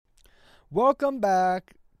Welcome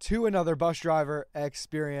back to another bus driver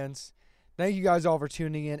experience. Thank you guys all for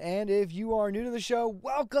tuning in. And if you are new to the show,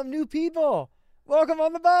 welcome new people. Welcome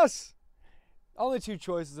on the bus. Only two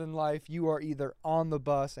choices in life. You are either on the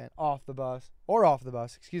bus and off the bus, or off the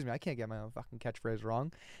bus. Excuse me, I can't get my own fucking catchphrase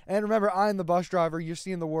wrong. And remember, I'm the bus driver. You're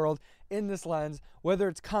seeing the world in this lens, whether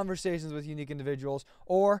it's conversations with unique individuals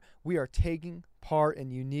or we are taking part in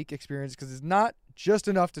unique experiences, because it's not just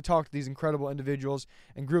enough to talk to these incredible individuals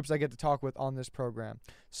and groups I get to talk with on this program.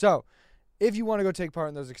 So if you want to go take part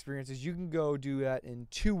in those experiences, you can go do that in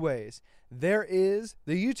two ways. There is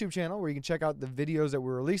the YouTube channel where you can check out the videos that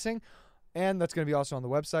we're releasing, and that's going to be also on the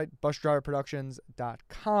website,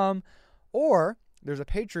 busdriverproductions.com. Or there's a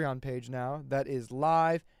Patreon page now that is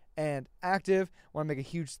live and active. I want to make a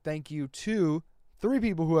huge thank you to 3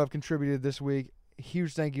 people who have contributed this week. A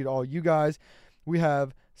huge thank you to all you guys. We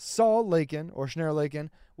have Saul Lakin, or Schneider Lakin.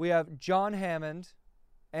 We have John Hammond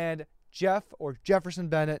and Jefferson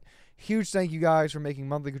Bennett. Huge thank you guys for making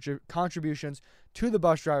monthly contributions to the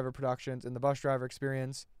Bus Driver Productions and the Bus Driver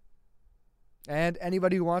Experience. And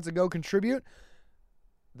anybody who wants to go contribute,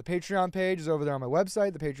 the Patreon page is over there on my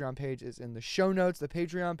website. The Patreon page is in the show notes. The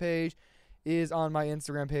Patreon page is on my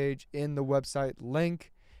Instagram page in the website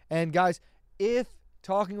link. And guys, if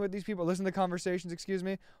talking with these people, listening to conversations,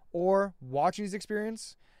 or watching these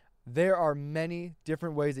experiences, there are many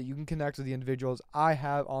different ways that you can connect with the individuals I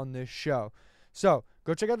have on this show. So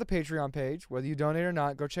go check out the Patreon page. Whether you donate or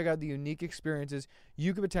not, go check out the unique experiences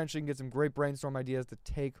you could potentially get some great brainstorm ideas to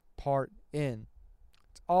take part in.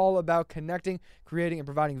 It's all about connecting, creating, and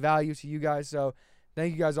providing value to you guys. So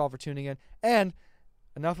thank you guys all for tuning in. And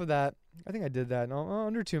enough of that. I think I did that in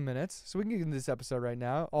under 2 minutes. So we can get into this episode right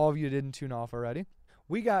now. All of you didn't tune off already.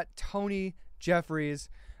 We got Tony Jeffries,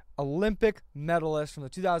 Olympic medalist from the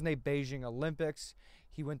 2008 Beijing Olympics.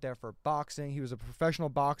 He went there for boxing. He was a professional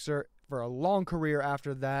boxer for a long career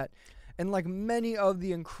after that. And like many of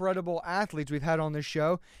the incredible athletes we've had on this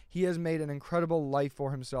show, he has made an incredible life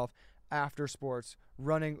for himself after sports,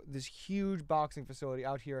 running this huge boxing facility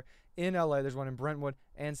out here in LA. There's one in Brentwood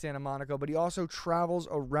and Santa Monica. But he also travels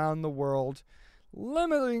around the world,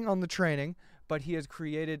 limiting on the training. But he has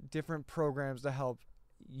created different programs to help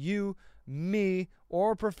you, me,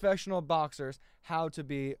 or professional boxers how to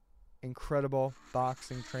be incredible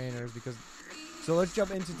boxing trainers. So let's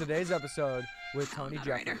jump into today's episode with Tony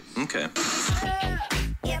Jeffries. Okay.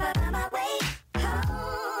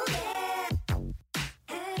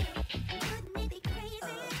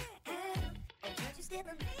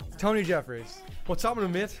 Tony Jeffries. What's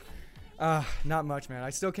happening, mate? Not much, man.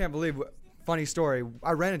 I still can't believe. Funny story.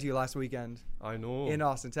 I ran into you last weekend. I know. In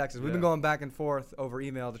Austin, Texas. We've been going back and forth over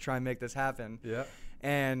email to try and make this happen. Yeah.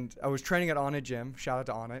 And I was training at On It Gym. Shout out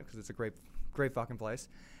to On It, because it's a great fucking place.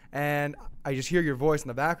 And I just hear your voice in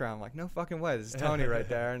the background. I'm like, no fucking way. This is Tony right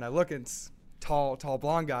there. And I look, and it's tall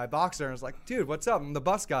blonde guy, boxer. And I was like, dude, what's up? I'm the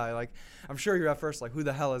bus guy. Like, I'm sure you're at first like, who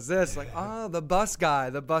the hell is this? Like, oh, the bus guy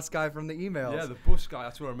from the emails. Yeah, the bus guy.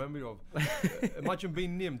 That's what I remember you of. Imagine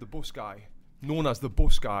being named the bus guy, known as the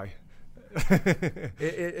bus guy.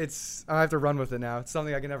 It's I have to run with it now. It's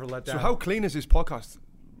something I can never let down. So how clean is this podcast?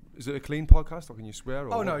 Is it a clean podcast, or can you swear?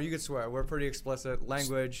 Or no, you can swear. We're pretty explicit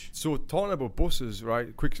language. So talking about buses,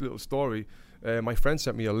 right? Quick little story. My friend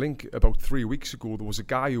sent me a link about 3 weeks ago. There was a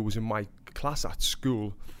guy who was in my class at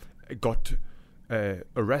school, got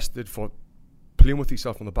arrested for playing with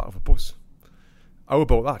himself on the back of a bus. How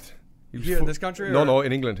about that? Here in this country? No,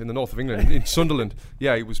 in England, in the north of England, in Sunderland.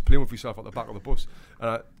 Yeah, he was playing with himself at the back of the bus.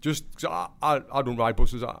 And I don't ride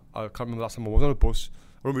buses. I can't remember the last time I was on a bus.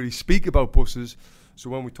 I don't really speak about buses. So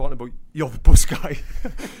when we're talking about, you're the bus guy.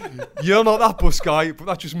 You're not that bus guy, but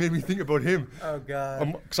that just made me think about him. Oh,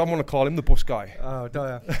 God. Because I'm going to call him the bus guy. Oh,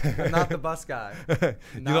 I'm not the bus guy.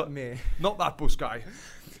 Not me. Not that bus guy.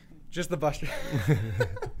 Just the bus guy.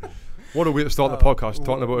 What a way to start the podcast,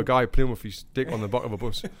 talking about a guy playing with his dick on the back of a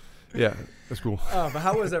bus. Yeah, that's cool. But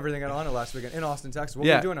how was everything on it last weekend in Austin, Texas? What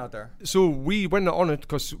were you doing out there? So we went on it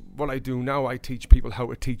because what I do now, I teach people how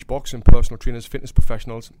to teach boxing, personal trainers, fitness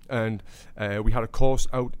professionals, and we had a course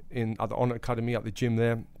out at the On It Academy at the gym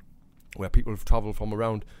there, where people have travelled from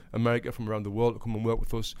around America, from around the world to come and work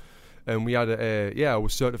with us. And we had our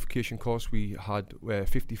certification course. We had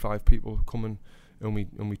 55 people coming, and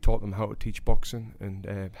we taught them how to teach boxing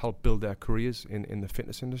and help build their careers in the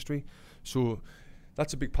fitness industry. So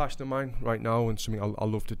that's a big passion of mine right now, and something I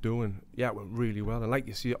love to do. And yeah, it went really well. And like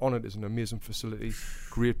you see, On It is an amazing facility,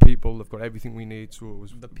 great people. They've got everything we need. So it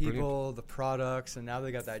was the people, brilliant. The products, and now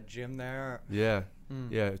they got that gym there. Yeah,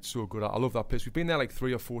 yeah, it's so good. I love that place. We've been there like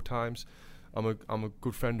 3 or 4 times. I'm a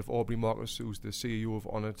good friend of Aubrey Marcus, who's the CEO of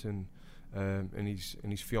On It, and and his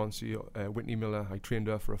fiancée Whitney Miller. I trained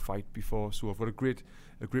her for a fight before, so I've got a great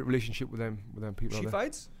relationship with them people. She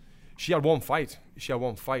fights? She had one fight.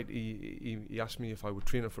 He asked me if I would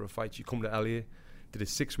train her for a fight. She come to LA, did a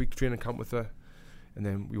 6-week training camp with her, and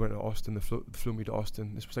then we went to Austin. They flew me to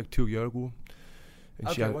Austin. This was like 2 years ago. And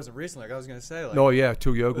okay, it wasn't recently. Like I was gonna say. Like, no, yeah,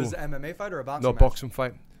 2 years ago. Was it an MMA fight or a boxing? No, match? boxing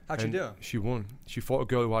fight. How'd she do? She won. She fought a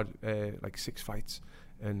girl who had like 6 fights,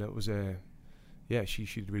 and it was yeah, she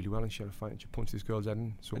did really well, and she had a fight, and she punched this girl's head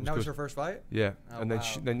in. So and that was her first fight? Yeah. Oh, and then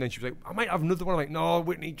wow. then she was like, I might have another one. I'm like, no,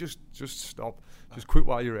 Whitney, just stop. Just quit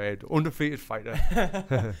while you're ahead. Undefeated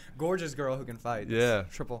fighter. Gorgeous girl who can fight. Yeah.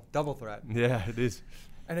 It's double threat. Yeah, it is.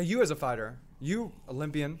 And you as a fighter,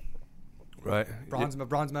 Olympian, right? Bronze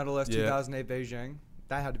medalist, Yeah. 2008 Beijing.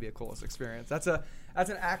 That had to be a coolest experience. That's an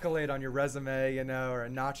accolade on your resume, or a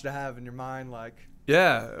notch to have in your mind. Like,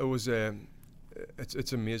 yeah, it was.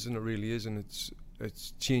 It's amazing. It really is, and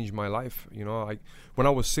it's changed my life. When I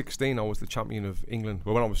was 16, I was the champion of England.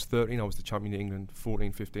 Well, when I was 13, I was the champion of England.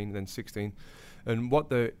 14, 15, and then 16. And what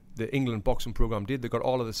the England boxing program did, they got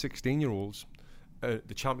all of the 16-year-olds,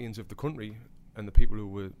 the champions of the country, and the people who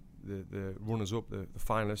were the runners-up, the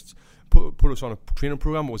finalists, put us on a training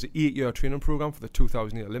program. It was an 8-year training program for the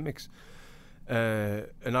 2008 Olympics.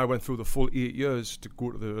 And I went through the full 8 years to go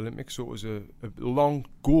to the Olympics. So it was a long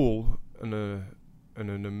goal and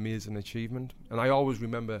an amazing achievement. And I always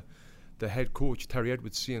remember the head coach, Terry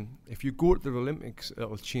Edwards, saying, if you go to the Olympics,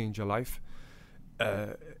 it'll change your life.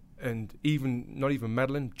 And not even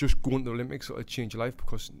medaling, just going to the Olympics, it'll change your life,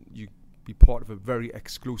 because you be part of a very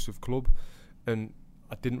exclusive club. And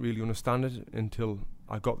I didn't really understand it until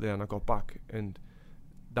I got there and I got back. And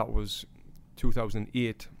that was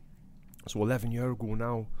 2008. So 11 years ago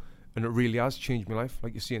now, and it really has changed my life.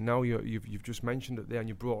 Like you see it now, you've just mentioned it there, and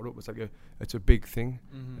you brought it up. It's like it's a big thing.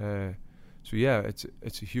 Mm-hmm. So yeah,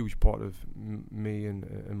 it's a huge part of me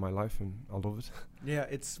and my life, and I love it. Yeah,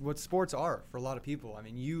 it's what sports are for a lot of people. I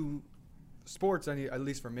mean, sports, at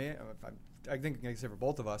least for me, I think I can say for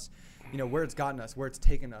both of us, where it's gotten us, where it's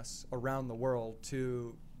taken us around the world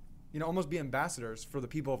to, almost be ambassadors for the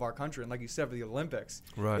people of our country. And like you said, for the Olympics,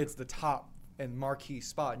 Right. It's the top and marquee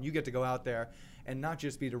spot, and you get to go out there and not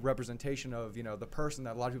just be the representation of the person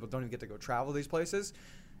that a lot of people don't even get to go travel these places,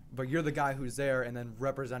 but you're the guy who's there and then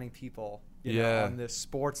representing people on this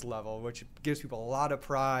sports level, which gives people a lot of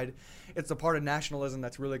pride. It's a part of nationalism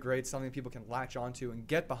that's really great, something people can latch onto and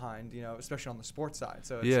get behind, especially on the sports side.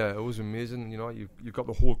 So it was amazing. You've got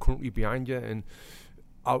the whole country behind you, and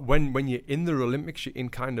when you're in the Olympics, you're in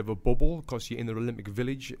kind of a bubble, because you're in the Olympic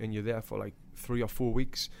Village and you're there for like 3 or 4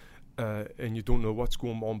 weeks. And you don't know what's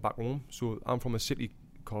going on back home. So I'm from a city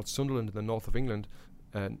called Sunderland in the north of England,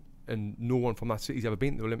 and no one from that city's ever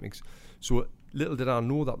been to the Olympics. So little did I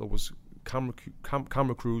know that there was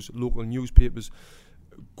camera crews, local newspapers,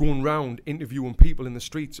 going round interviewing people in the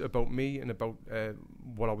streets about me and about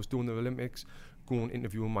what I was doing in the Olympics, going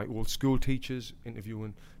interviewing my old school teachers,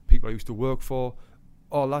 interviewing people I used to work for,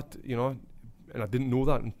 all that, and I didn't know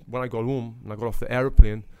that. And when I got home and I got off the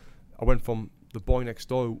aeroplane, I went from the boy next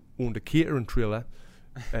door who owned a catering trailer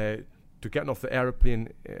to getting off the aeroplane,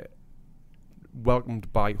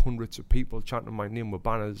 welcomed by hundreds of people chanting my name with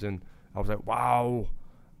banners, and I was like, wow,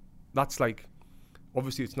 that's like,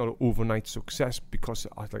 obviously it's not an overnight success, because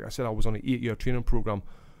like I said, I was on an 8-year training program,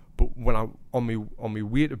 but when I on my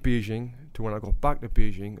way to Beijing to when I got back to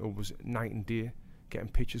Beijing, it was night and day, getting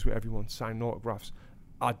pictures with everyone, signing autographs.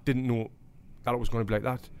 I didn't know that it was going to be like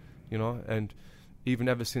that, and even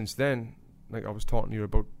ever since then, like I was talking to you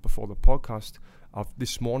about before the podcast,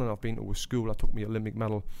 this morning I've been to a school. I took my Olympic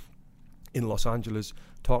medal in Los Angeles,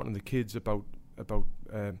 talking to the kids about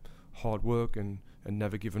hard work and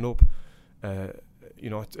never giving up.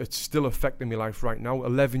 It's still affecting my life right now.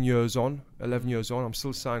 11 years on, I'm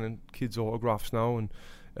still signing kids' autographs now, and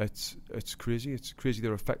it's crazy. It's crazy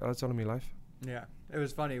the effect that's on my life. Yeah, it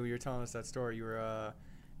was funny when you were telling us that story. You were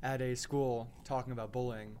at a school talking about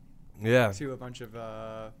bullying. Yeah. To a bunch of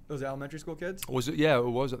those elementary school kids? Was it? Yeah, it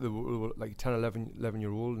was. They were like 10,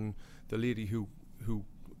 11-year-old, and the lady who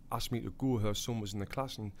asked me to go, her son was in the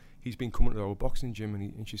class, and he's been coming to our boxing gym,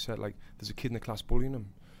 and she said, like, there's a kid in the class bullying him.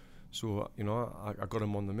 So, I got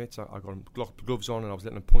him on the mitts, I got him gloves on, and I was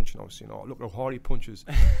letting him punch, and I was saying, oh, look how hard he punches.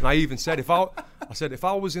 And I even said, if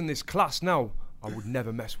I was in this class now, I would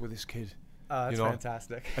never mess with this kid. That's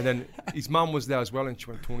fantastic. And then his mum was there as well, and she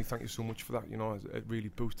went, Tony, thank you so much for that. It really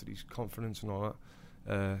boosted his confidence and all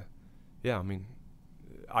that. I mean,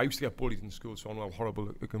 I used to get bullied in school, so I know how horrible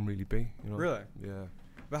it can really be. Really? Yeah.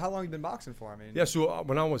 But how long have you been boxing for? I mean, Yeah, so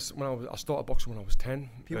I started boxing when I was 10.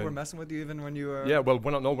 people were messing with you even when you were. Yeah, well,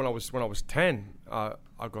 when I was 10, I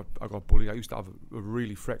got bullied. I used to have a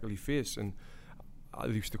really freckly face, and I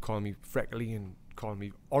used to call me freckly and call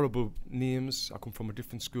me horrible names. I come from a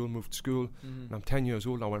different school, moved to school, and I'm 10 years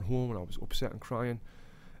old. And I went home and I was upset and crying,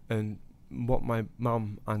 and what my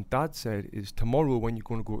mum and dad said is, tomorrow when you're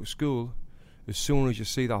going to go to school, as soon as you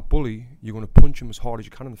see that bully, you're going to punch him as hard as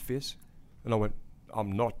you can in the face. And I went,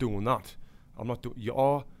 I'm not doing that. I'm not doing. You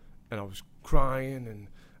are. And I was crying and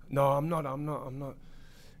no, I'm not.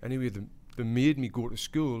 Anyway, they made me go to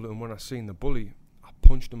school, and when I seen the bully, I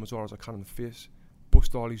punched him as hard as I can in the face,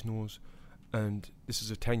 bust all his nose, and this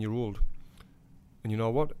is a 10-year-old. And you know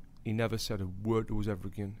what? He never said a word to us ever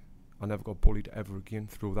again. I never got bullied ever again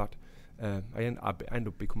through that. I ended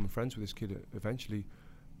up becoming friends with this kid eventually,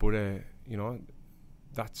 but you know,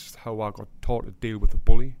 that's how I got taught to deal with a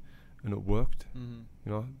bully, and it worked. You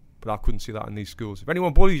know, but I couldn't see that in these schools. If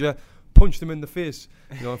anyone bullies you, punch them in the face,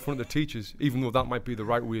 you know, in front of the teachers, even though that might be the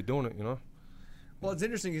right way of doing it. You know. Well, it's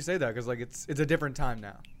interesting you say that because like it's a different time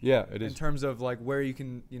now. Yeah, it is. In terms of like where you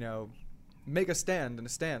can, you know, make a stand and a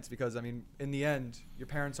stance, because I mean, in the end, your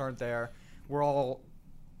parents aren't there. We're all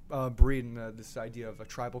breeding this idea of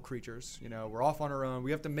tribal creatures. You know, we're off on our own.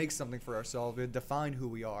 We have to make something for ourselves. We define who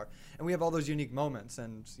we are, and we have all those unique moments.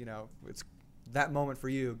 And you know, it's that moment for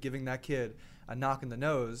you, giving that kid a knock in the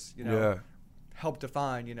nose. You know, help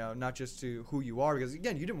define. You know, not just to who you are, because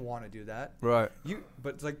again, you didn't want to do that. Right.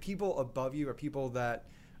 But it's like people above you or people that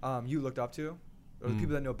you looked up to, or the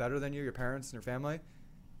people that know better than you, your parents and your family.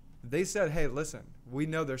 They said, "Hey, listen, we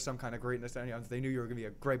know there's some kind of greatness." And, you know, they knew you were going to be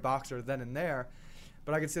a great boxer then and there.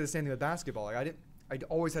 But I could say the same thing with basketball. Like I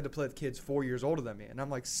always had to play with kids 4 years older than me, and I'm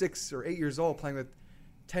like 6 or 8 years old playing with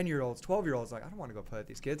 10-year-olds, 12-year-olds. Like I don't want to go play with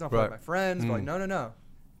these kids. I'll play with my friends. But like no,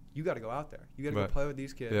 you got to go out there. You got to go play with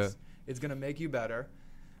these kids. Yeah. It's gonna make you better.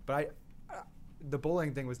 But the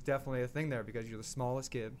bullying thing was definitely a thing there because you're the smallest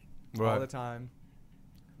kid all the time.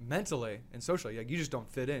 Mentally and socially, like you just don't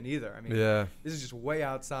fit in either. I mean, this is just way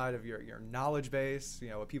outside of your knowledge base. You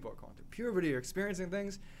know, what people are going through puberty or experiencing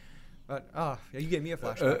things. But you gave me a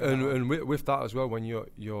flashback. And with that as well, when you're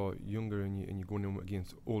younger and you're going in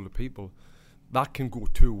against older people, that can go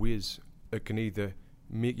two ways. It can either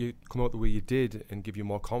make you come out the way you did and give you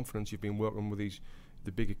more confidence. You've been working with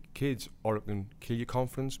the bigger kids, or it can kill your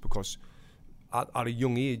confidence because at a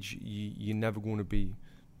young age you're never going to be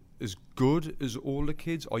as good as older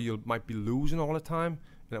kids, or you might be losing all the time,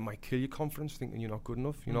 and it might kill your confidence, thinking you're not good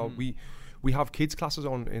enough. You know, we have kids classes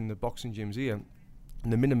on in the boxing gyms here.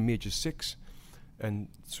 And the minimum age is 6, and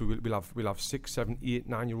so we'll have 6, 7, 8,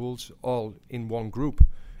 9-year-olds all in one group,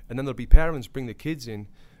 and then there'll be parents bring the kids in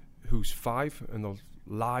who's 5, and they'll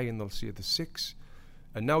lie and they'll say they're 6,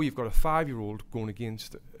 and now you've got a 5-year-old going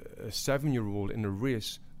against a 7-year-old in a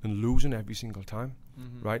race and losing every single time,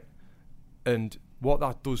 right? And what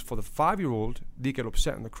that does for the 5-year-old, they get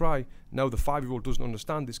upset and they cry. Now the 5-year-old doesn't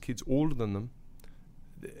understand this kid's older than them.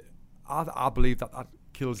 I believe that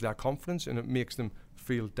kills their confidence and it makes them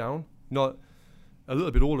feel down. Not a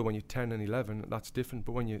little bit older when you're 10 and 11, that's different,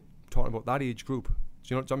 but when you're talking about that age group,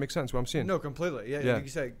 does that make sense what I'm saying? No, completely. Yeah. Like you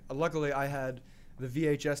say, luckily I had the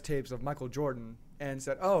VHS tapes of Michael Jordan and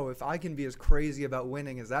said, oh, if I can be as crazy about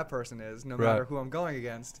winning as that person is, no matter who I'm going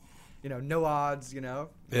against, you know, no odds, you know,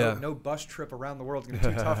 no bus trip around the world is going to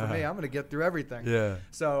be too tough for me. I'm going to get through everything. Yeah.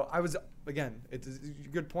 So I was, again, it's a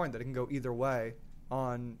good point that it can go either way.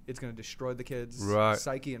 On it's going to destroy the kid's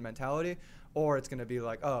psyche and mentality, or it's going to be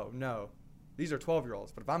like, oh no, these are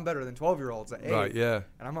 12-year-olds, but if I'm better than 12-year-olds at 8, and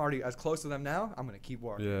I'm already as close to them now, I'm going to keep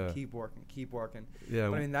working, keep working. Yeah.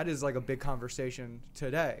 But I mean, that is like a big conversation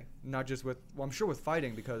today, not just with, well, I'm sure with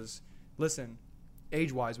fighting, because listen,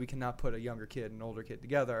 age-wise, we cannot put a younger kid and an older kid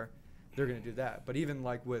together. They're going to do that. But even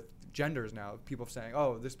like with genders now, people saying,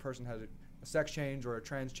 oh, this person has a sex change or a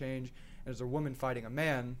trans change, and there's a woman fighting a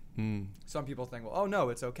man. Some people think, well, oh no,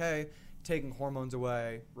 it's okay, taking hormones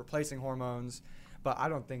away, replacing hormones, but I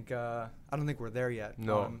don't think we're there yet.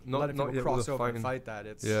 No, letting not people yet cross over and fight that.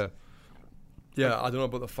 It's I don't know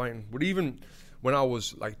about the fighting, but even when I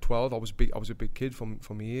was like 12, I was a big kid for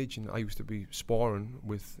my age, and I used to be sparring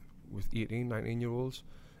with 18, 19-year-olds,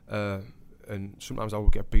 and sometimes I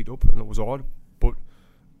would get beat up, and it was hard, but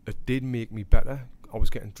it did make me better. I was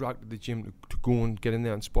getting dragged to the gym to go and get in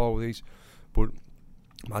there and spar with these. But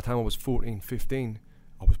by the time I was 14, 15,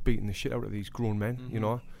 I was beating the shit out of these grown men, you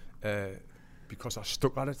know, because I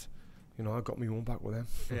stuck at it. You know, I got me own back with them.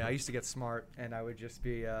 Yeah, I used to get smart, and I would just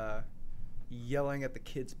be yelling at the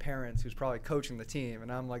kid's parents who's probably coaching the team,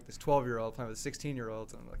 and I'm like this 12-year-old playing with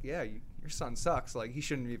 16-year-olds, and I'm like, yeah, your son sucks. Like, he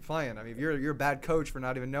shouldn't be playing. I mean, you're a bad coach for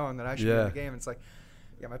not even knowing that I should be in the game. And it's like,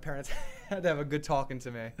 yeah, my parents had to have a good talking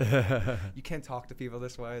to me. You can't talk to people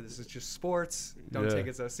this way. This is just sports. Don't take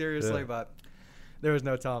it so seriously. But there was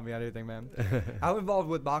no telling me anything, man. How involved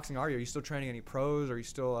with boxing are you? Are you still training any pros? Or are you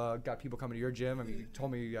still got people coming to your gym? I mean, you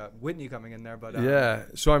told me you got Whitney coming in there. But yeah,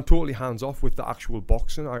 so I'm totally hands off with the actual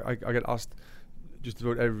boxing. I get asked just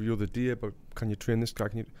about every other day about, can you train this guy?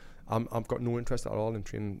 Can you? I've got no interest at all in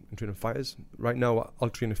training fighters. Right now,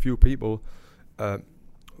 I'll train a few people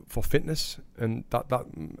for fitness, and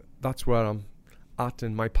that's where I'm at.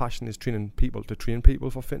 And my passion is training people to train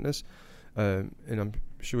people for fitness. And I'm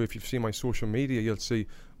sure if you've seen my social media, you'll see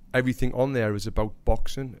everything on there is about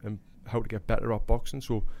boxing and how to get better at boxing.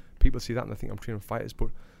 So people see that and they think I'm training fighters, but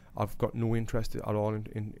I've got no interest at all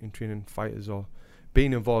in training fighters or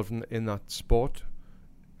being involved in that sport,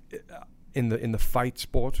 in the fight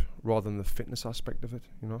sport rather than the fitness aspect of it.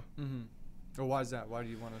 You know. Mm-hmm. Well, why is that? Why do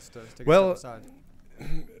you want us to take a step aside?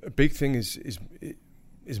 A big thing is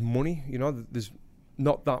money. You know, there's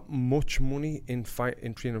not that much money in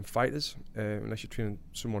training fighters unless you're training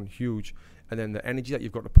someone huge, and then the energy that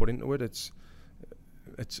you've got to put into it, it's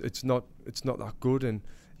not that good. And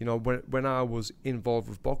you know, when I was involved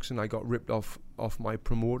with boxing, I got ripped off my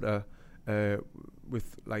promoter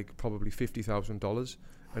with like probably $50,000,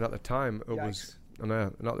 and at the time it was, and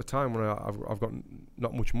at the time when I've got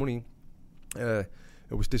not much money, it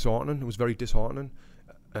was disheartening. It was very disheartening.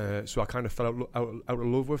 So I kind of fell out of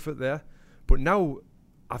love with it there. But now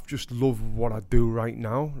I've just loved what I do right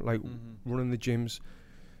now, like running the gyms,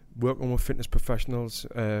 working with fitness professionals,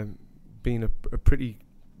 being a pretty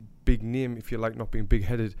big name, if you like, not being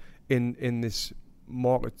big-headed in this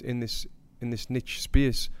market, in this niche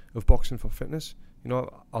space of boxing for fitness. You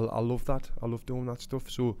know, I love that. I love doing that stuff.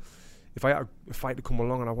 So if I had a fight to come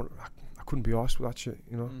along and I couldn't be arsed with that shit,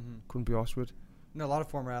 you know, couldn't be arsed with. No, a lot of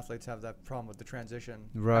former athletes have that problem with the transition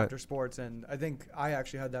right after sports, and I think I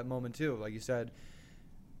actually had that moment too. Like you said,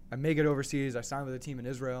 I make it overseas. I signed with a team in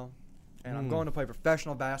Israel, and I'm going to play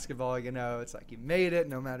professional basketball. You know, it's like you made it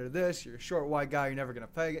no matter this. You're a short, white guy. You're never going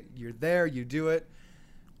to play it. You're there. You do it.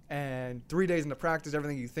 And 3 days into practice,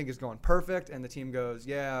 everything you think is going perfect, and the team goes,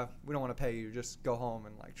 yeah, we don't want to pay you. Just go home,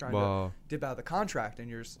 and like trying to dip out of the contract.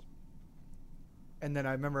 And and then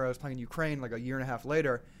I remember I was playing Ukraine like a year and a half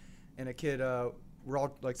later, and a kid, we're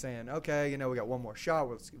all like saying, okay, you know, we got one more shot.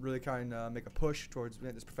 Let's really kind of make a push towards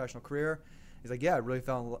this professional career. He's like, yeah, I really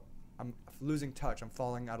I'm losing touch. I'm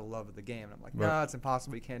falling out of love with the game. And I'm like, nah, it's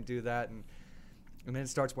impossible. You can't do that. And then it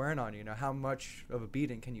starts wearing on you. You know, how much of a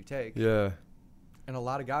beating can you take? Yeah. And a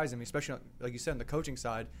lot of guys, I mean, especially like you said on the coaching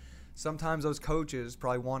side, sometimes those coaches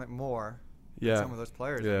probably want it more than some of those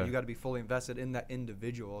players. Yeah. I mean, you got to be fully invested in that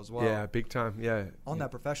individual as well. Yeah, big time. Yeah. On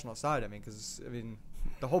that professional side, I mean, because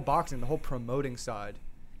the whole boxing, the whole promoting side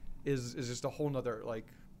is just a whole nother, like,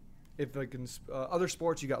 if like in other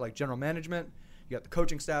sports you got like general management, you got the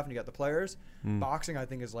coaching staff, and you got the players. Boxing, I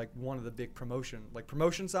think, is like one of the big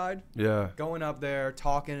promotion side. Yeah. Going up there,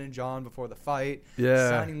 talking to John before the fight,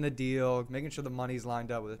 signing the deal, making sure the money's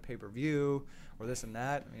lined up with a pay-per-view or this and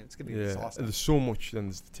that. I mean, it's gonna be awesome. There's so much. Then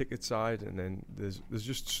there's the ticket side, and then there's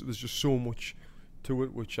just so much to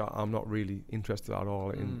it, which I'm not really interested at all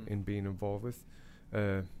in being involved with.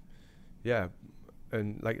 Yeah,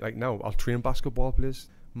 and like now I'll train basketball players.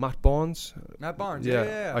 Matt Barnes.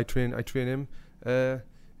 Yeah. I train him. A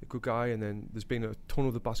good guy. And then there's been a ton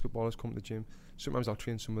of the basketballers come to the gym. Sometimes I'll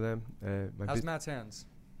train some of them. How's Matt's hands?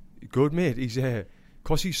 Good, mate. He's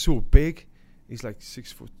cause he's so big. He's like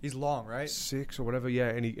 6 foot. He's long, right? 6 or whatever. Yeah,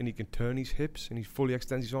 and he can turn his hips and he fully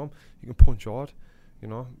extends his arm. He can punch hard, you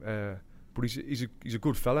know. But he's a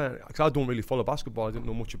good fella. Cause I don't really follow basketball. I didn't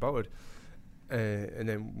know much about it. And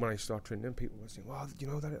then when I start training him, people were saying, "Wow, did you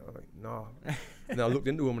know that?" I'm like, "No." And then I looked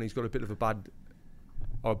into him, and he's got a bit of a bad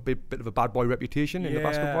boy reputation in the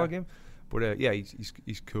basketball game. But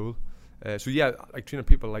he's cool. So yeah, like training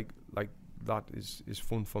people like that is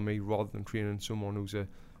fun for me, rather than training someone who's a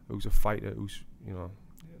fighter, who's, you know,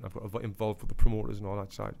 I've got involved with the promoters and all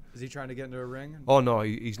that side. Is he trying to get into a ring? Oh no,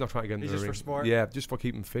 he's not trying to get into a ring. He's just for sport. Yeah, just for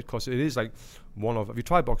keeping fit, because it is like have you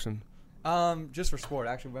tried boxing? Just for sport,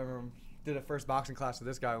 actually. Remember, did a first boxing class with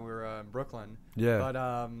this guy when we were in Brooklyn. Yeah. But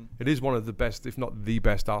it is one of the best, if not the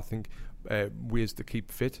best, I think, ways to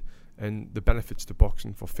keep fit, and the benefits to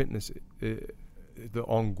boxing for fitness, the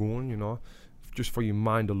ongoing, you know, just for your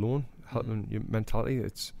mind alone, helping your mentality.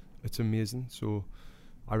 It's amazing. So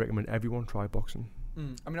I recommend everyone try boxing.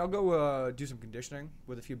 I mean, I'll go do some conditioning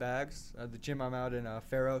with a few bags. The gym I'm out in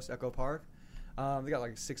Pharos, Echo Park. They got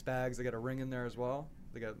like 6 bags. They got a ring in there as well.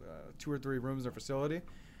 They got 2 or 3 rooms in their facility.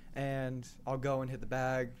 And I'll go and hit the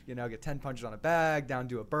bag, get 10 punches on a bag, down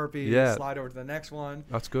do a burpee, slide over to the next one.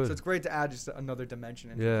 That's good. So it's great to add just another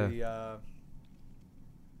dimension into the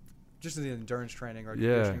just the endurance training or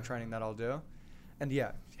conditioning training that I'll do. And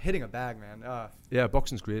hitting a bag, man.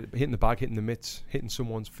 Boxing's great. Hitting the bag, hitting the mitts, hitting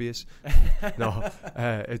someone's face.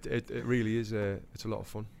 It really is. It's a lot of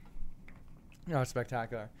fun. It's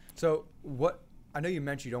spectacular. So I know you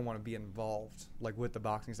mentioned you don't want to be involved like with the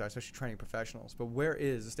boxing side, especially training professionals. But where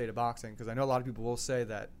is the state of boxing? Because I know a lot of people will say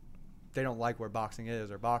that they don't like where boxing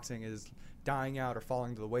is, or boxing is dying out or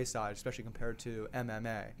falling to the wayside, especially compared to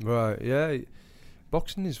MMA. Right. Yeah.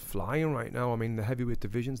 Boxing is flying right now. I mean, the heavyweight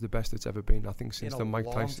division's the best it's ever been. I think since the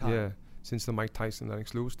Mike Tyson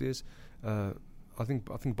Lennox Lewis days. I think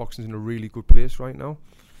boxing's in a really good place right now.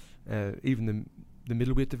 Even the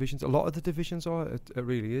middleweight divisions, a lot of the divisions are. It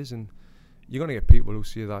really is, and you're going to get people who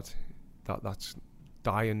say that's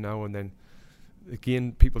dying now, and then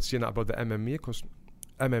again people saying that about the MMA, because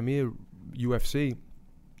MMA, UFC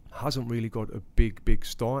hasn't really got a big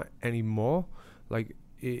star anymore. Like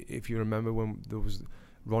if you remember when there was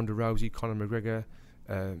Ronda Rousey, Conor McGregor,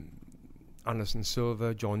 Anderson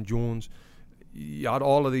Silva, John Jones, you had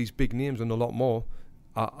all of these big names and a lot more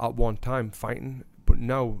at one time fighting, but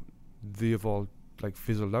now they've all like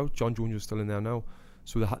fizzled out. John Jones is still in there now.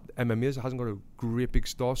 So the MMA hasn't got a great big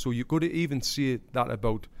star. So you could even see that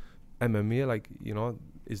about MMA. Like,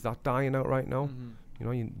 is that dying out right now? Mm-hmm.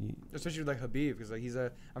 Especially with like Khabib, because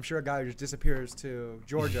like I'm sure a guy who just disappears to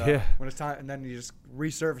Georgia when it's time, and then he just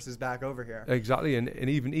resurfaces back over here. Exactly, and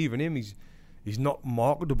even him, he's not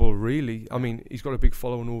marketable really. I mean, he's got a big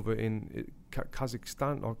following over in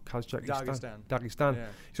Kazakhstan or Dagestan. Yeah.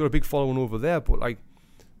 He's got a big following over there, but like,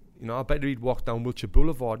 I bet he'd walk down Wilshire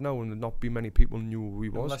Boulevard now and not be many people knew who he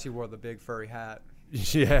was. Unless he wore the big furry hat.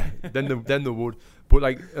 Yeah, then they would. But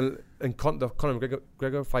like, and Conor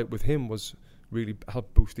McGregor fight with him was really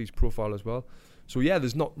helped boost his profile as well. So yeah,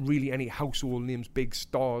 there's not really any household names, big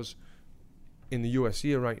stars in the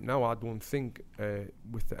UFC right now, I don't think,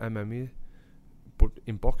 with the MMA. But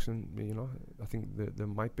in boxing, I think there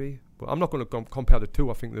might be. But I'm not going to compare the two.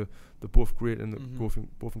 I think they're both great and they're both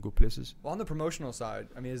in good places. Well, on the promotional side,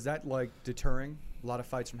 I mean, is that like deterring a lot of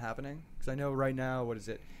fights from happening? Because I know right now, what is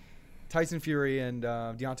it? Tyson Fury and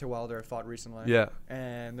Deontay Wilder have fought recently. Yeah.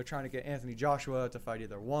 And they're trying to get Anthony Joshua to fight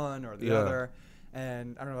either one or the other.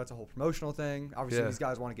 And I don't know, that's a whole promotional thing. Obviously, these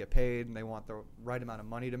guys want to get paid and they want the right amount of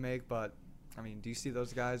money to make, but I mean, do you see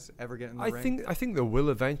those guys ever get in the ring? I think they will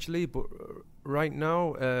eventually, but right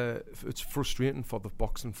now it's frustrating for the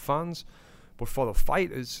boxing fans, but for the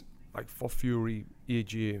fighters, like for Fury,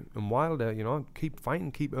 AJ, and Wilder, keep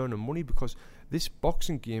fighting, keep earning money, because this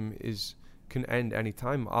boxing game can end any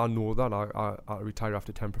time. I know that. I retire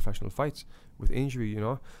after 10 professional fights with injury,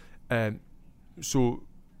 so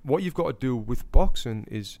what you've got to do with boxing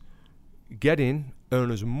is get in,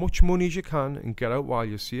 earn as much money as you can, and get out while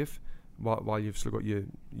you're safe. While you've still got your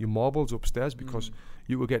marbles upstairs, because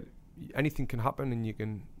you will get, anything can happen and you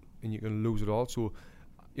can lose it all. So,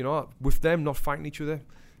 with them not fighting each other,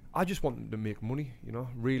 I just want them to make money.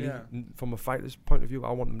 Really, from a fighter's point of view,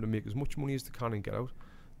 I want them to make as much money as they can and get out.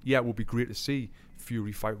 Yeah, it would be great to see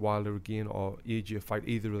Fury fight Wilder again or AJ fight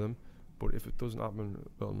either of them. But if it doesn't happen,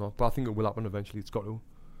 well, not. But I think it will happen eventually. It's got to,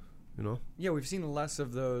 Yeah, we've seen less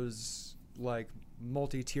of those like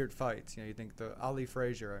multi-tiered fights. You think the Ali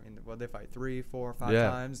Frazier, I mean, they fight 3, 4, 5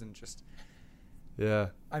 times, and just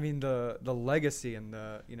I mean the legacy and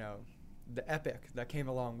the epic that came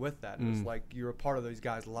along with that. It was like you're a part of these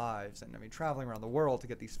guys' lives, and I mean traveling around the world to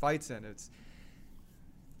get these fights in.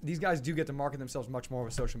 These guys do get to market themselves much more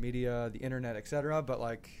with social media, the internet, etc. But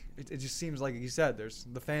like it just seems like you said,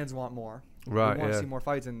 the fans want more. Right. We want to see more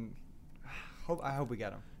fights, and I hope we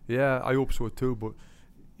get them. Yeah, I hope so too, but.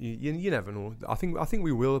 You never know. I think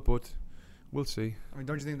we will, but we'll see. I mean,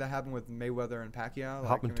 don't you think that happened with Mayweather and Pacquiao? It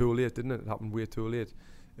happened too late, didn't it? It happened way too late.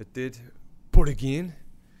 It did. But again,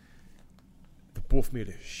 they both made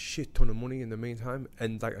a shit ton of money in the meantime.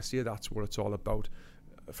 And like I say, that's what it's all about.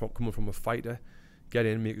 Coming from a fighter, get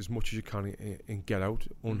in, make as much as you can, and get out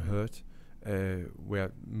unhurt.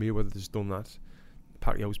 Where Mayweather's done that.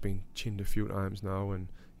 Pacquiao's been chinned a few times now, and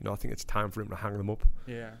I think it's time for him to hang them up.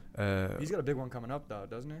 Yeah. He's got a big one coming up, though,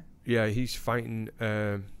 doesn't he? Yeah, he's fighting.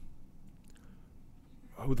 Who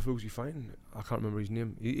the fuck is he fighting? I can't remember his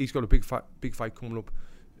name. He's got a big fight coming up.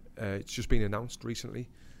 It's just been announced recently.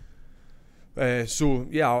 So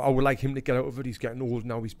yeah, I would like him to get out of it. He's getting old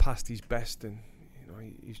now. He's past his best, and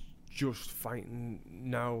he's just fighting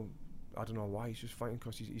now. I don't know why he's just fighting,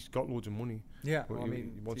 because he's got loads of money. Yeah, he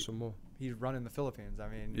wants some more. he's running the Philippines. I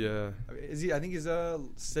mean, Yeah. is he? I think he's a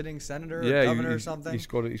sitting senator, Yeah, or governor, or something. He's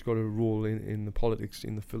got a role in the politics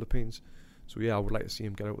in the Philippines. So yeah, I would like to see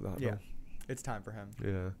him get out of that. Yeah, now. it's time for him.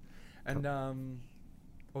 Yeah. And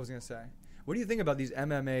what was I gonna say? What do you think about these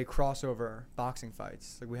MMA crossover boxing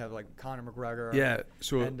fights? Like we have like Conor McGregor. Yeah.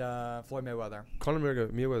 So and Floyd Mayweather. Conor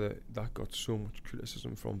Mayweather, that got so much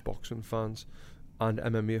criticism from boxing fans and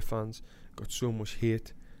MMA fans. Got so much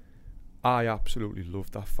hate. I absolutely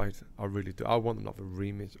loved that fight. I really do. I want them to have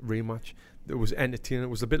a rematch. It was entertaining. It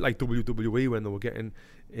was a bit like WWE when they were getting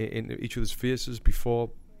into each other's faces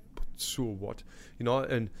before. But so what?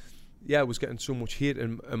 And yeah, it was getting so much hate.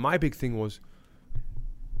 And my big thing was,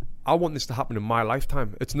 I want this to happen in my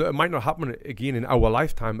lifetime. It might not happen again in our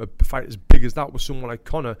lifetime. A fight as big as that with someone like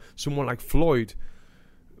Conor, someone like Floyd.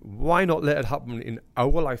 Why not let it happen in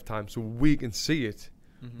our lifetime so we can see it,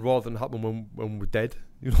 rather than happen when we're dead?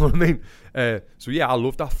 You know what I mean? So yeah, I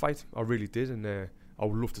loved that fight. I really did, and I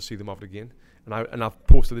would love to see them have it again. And I've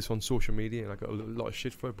posted this on social media, and I got a lot of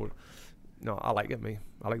shit for it. But no, I like it,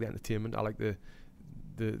 I like the entertainment. I like the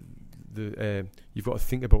you've got to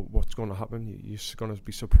think about what's going to happen. You're going to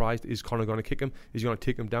be surprised. Is Conor going to kick him? Is he going to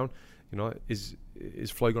take him down? Is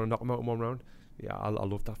Floyd going to knock him out in one round? Yeah, I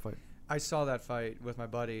love that fight. I saw that fight with my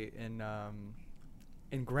buddy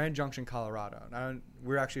in Grand Junction, Colorado. And we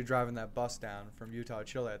were actually driving that bus down from Utah to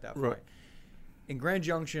Chile at that point. Right. In Grand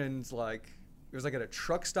Junction's it was like at a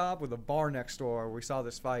truck stop with a bar next door where we saw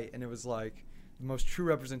this fight, and it was like the most true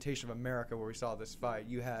representation of America where we saw this fight.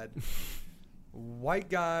 You had white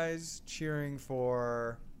guys cheering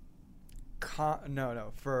for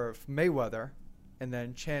for Mayweather, and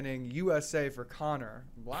then chanting USA for Conor.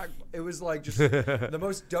 It was like just the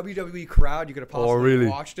most WWE crowd you could have possibly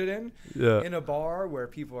watched it in. Yeah. In a bar where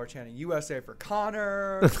people are chanting USA for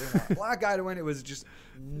Conor, they want a black guy to win. It was just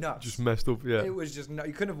nuts. Just messed up, yeah. It was just nuts.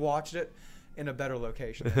 You couldn't have watched it in a better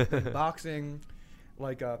location. In boxing,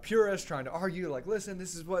 like a purist trying to argue, like, listen,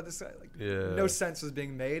 this is what this no sense was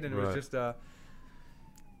being made, and it was just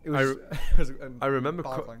I remember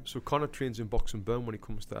so Conor trains in Box and Burn when he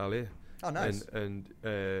comes to LA. Oh, nice. And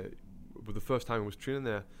but the first time I was training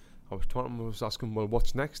there, I was asking him, well,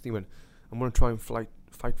 what's next? He went, I'm going to try and fight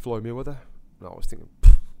Floyd Mayweather. And I was thinking,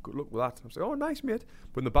 good luck with that. I was like, oh, nice, mate.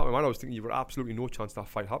 But in the back of my mind, I was thinking, you've got absolutely no chance of that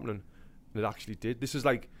fight happening. And it actually did. This is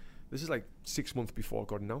like 6 months before it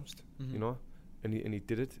got announced, and he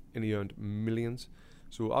did it, and he earned millions.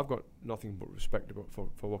 So I've got nothing but respect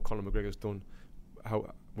for what Conor McGregor's done,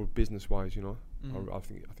 business wise, I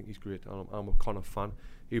think he's great. I'm a Conor fan,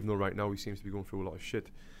 even though right now he seems to be going through a lot of shit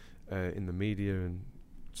in the media and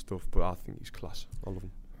stuff. But I think he's class. I love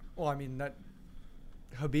him. Well, I mean that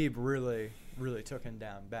Khabib really took him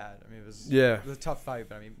down bad. I mean it was a tough fight,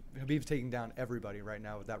 but I mean Khabib's taking down everybody right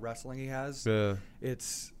now with that wrestling he has. Yeah,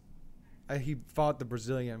 he fought the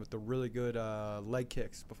Brazilian with the really good leg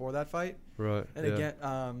kicks before that fight. Right. And again,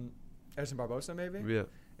 Edson Barbosa maybe. Yeah.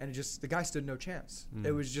 And the guy stood no chance.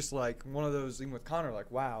 It was just like one of those, even with Conor, like,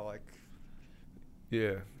 wow. Like,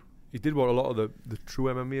 yeah. He did what a lot of the true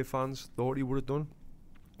MMA fans thought he would have done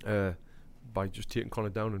by just taking Conor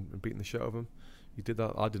down and beating the shit out of him. He did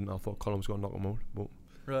that. I didn't. I thought Conor was going to knock him out. But,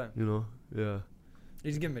 really? Yeah. He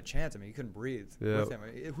didn't give him a chance. I mean, he couldn't breathe with him.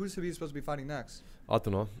 Who's Khabib supposed to be fighting next? I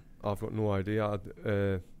don't know. I've got no idea.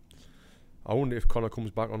 I wonder if Conor comes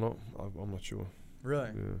back or not. I'm not sure. Really?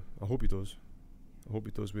 Yeah. I hope he does. I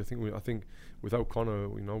think without Conor,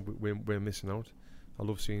 we're missing out. I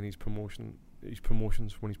love seeing his promotions when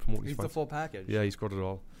he's promoting. He's the full package. Yeah, he's got it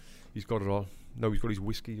all. No, he's got his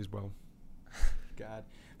whiskey as well. God,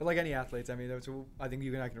 but like any athletes, I mean, I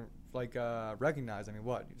think I can recognize. I mean,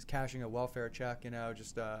 what he was cashing a welfare check,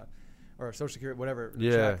 just or a Social Security, whatever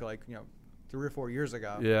check, 3 or 4 years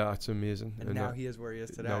ago. Yeah, that's amazing. And now he is where he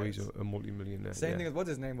is today. Now he's a multi-millionaire. Same thing as what's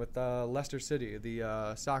his name with Leicester City,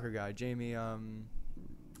 the soccer guy, Jamie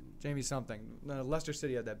something. Leicester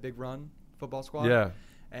City had that big run football squad. Yeah.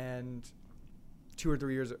 And 2 or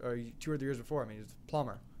 3 years before, I mean, he was a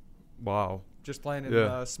plumber. Wow. Just playing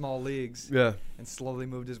in small leagues. Yeah. And slowly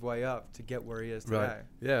moved his way up to get where he is today. Right.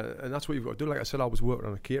 Yeah, and that's what you've got to do. Like I said, I was working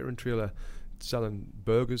on a catering trailer selling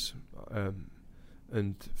burgers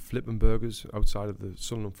and flipping burgers outside of the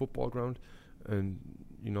Sunderland football ground. And,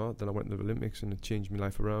 then I went to the Olympics and it changed my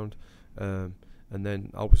life around. And then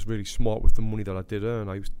I was really smart with the money that I did earn.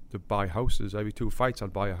 I used to buy houses. Every 2 fights,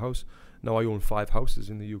 I'd buy a house. Now I own 5 houses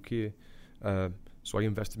in the UK. So I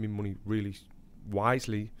invested my money really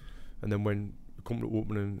wisely. And then when it come to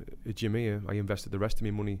opening a gym here, I invested the rest of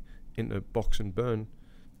my money into Box and Burn.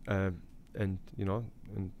 And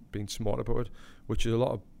being smart about it, which is a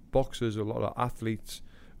lot of boxers, a lot of athletes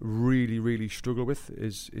really, really struggle with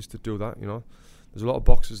is to do that. You know, there's a lot of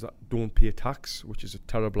boxers that don't pay tax, which is a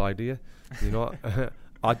terrible idea. You know,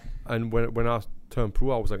 and when I turned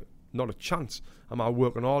pro, I was like, not a chance. Am I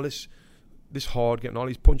working all this hard, getting all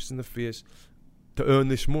these punches in the face to earn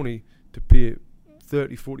this money to pay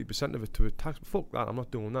 30-40% of it to a tax? Fuck that, I'm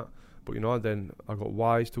not doing that. But you know, then I got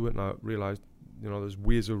wise to it and I realised, you know, there's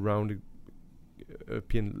ways around it,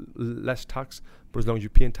 paying less tax, but as long as you're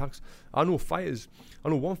paying tax. I know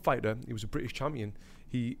one fighter, he was a British champion.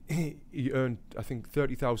 He earned, I think,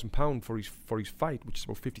 £30,000 for his fight, which is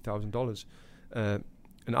about $50,000.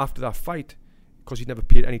 And after that fight, because he'd never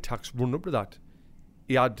paid any tax running up to that,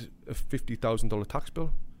 he had a $50,000 tax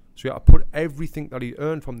bill. So he had to put everything that he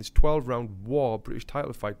earned from this 12-round war British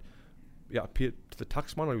title fight, he had to pay it to the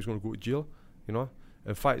tax man or he was going to go to jail, you know.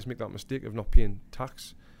 And fighters make that mistake of not paying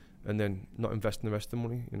tax and then not investing the rest of the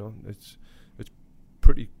money, you know. It's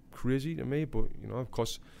pretty crazy to me, but, you know, of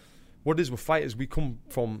course, what it is with fighters, we come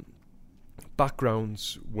from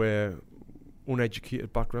backgrounds where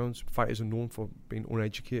uneducated backgrounds. Fighters are known for being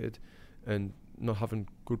uneducated and not having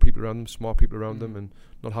good people around them, smart people around them, and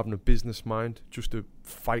not having a business mind, just a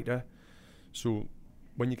fighter. So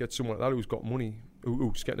when you get someone like that who's got money,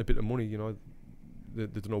 who's getting a bit of money, you know, they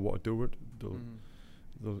don't know what to do with it.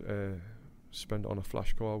 They'll spend it on a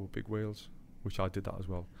flash car with big wheels, which I did that as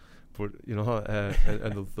well. But, you know,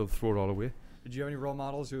 and they'll throw it all away. Did you have any role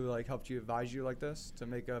models who like helped you, advise you like this to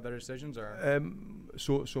make better decisions, or?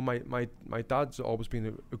 So my dad's always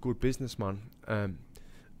been a good businessman,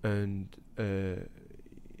 and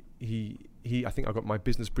he I think I got my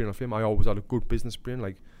business brain off him. I always had a good business brain.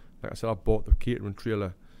 Like I said, I bought the catering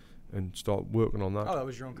trailer and started working on that. Oh, that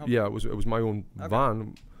was your own company? Yeah, it was my own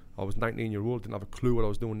van. I was 19 years old, didn't have a clue what I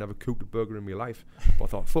was doing, never cooked a burger in my life. But I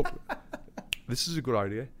thought, fuck, this is a good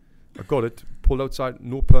idea. I got it, pulled outside,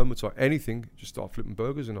 no permits or anything, just started flipping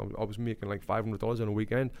burgers, and I was making like $500 on a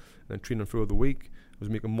weekend, and then training throughout the week. I was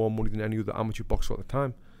making more money than any other amateur boxer at the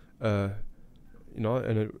time, you know,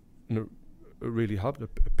 and it really helped.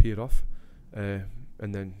 It paid off, and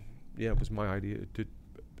then it was my idea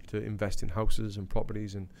to invest in houses and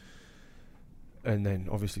properties, and then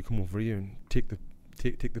obviously come over here and take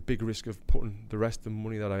the big risk of putting the rest of the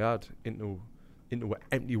money that I had into an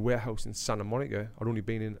empty warehouse in Santa Monica. I'd only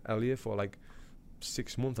been in LA for like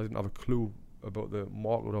 6 months. I didn't have a clue about the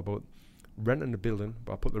market or about renting the building,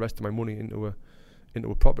 but I put the rest of my money into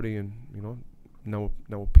a property, and you know, now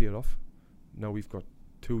it paid off. Now we've got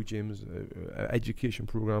 2 gyms, an education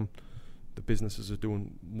program. The businesses are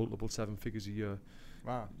doing multiple 7 figures a year.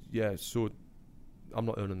 Wow. Yeah, so I'm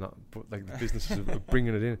not earning that, but like the businesses are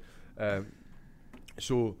bringing it in.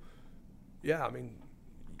 So yeah, I mean,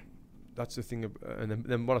 that's the thing, and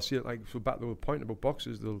then what I see it like, so back to the point about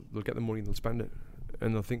boxers, they'll get the money and they'll spend it,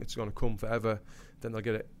 and they'll think it's going to come forever. Then they'll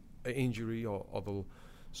get an injury, or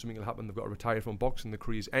something will happen. They've got to retire from boxing. The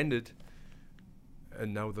career's ended,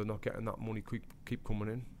 and now they're not getting that money. Keep coming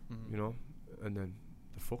in, you know, and then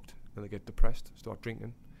they're fucked. Then they get depressed, start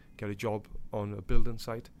drinking, get a job on a building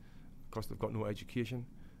site because they've got no education.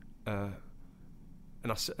 And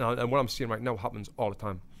what I'm seeing right now happens all the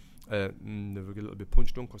time. They get a little bit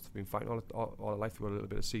punched on because they've been fighting all their life. They've got a little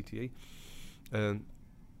bit of CTE, and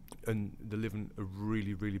they're living a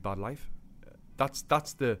really, really bad life. That's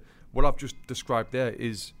what I've just described there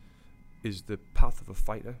is the path of a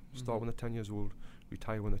fighter. Start when they're 10 years old,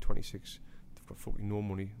 retire when they're 26. They've got fucking no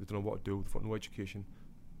money. They don't know what to do. They've got no education.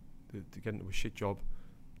 They get into a shit job,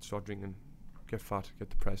 start drinking, get fat, get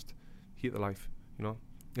depressed, hate their life. You know,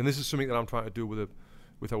 and this is something that I'm trying to do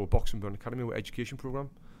with our Boxing Burn Academy, our education program.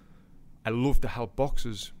 I love to help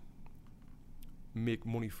boxers make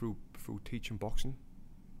money through teaching boxing,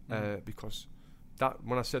 because that,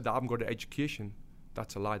 when I said that I haven't got an education,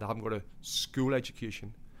 that's a lie. They haven't got a school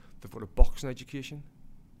education. They've got a boxing education.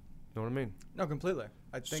 You know what I mean? No, completely.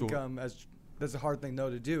 I think as that's a hard thing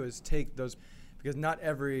though to do, is take those, because not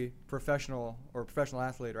every professional or professional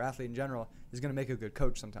athlete or athlete in general is going to make a good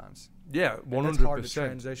coach sometimes. Yeah, 100%. It's hard to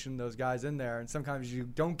transition those guys in there, and sometimes you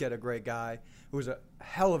don't get a great guy who's a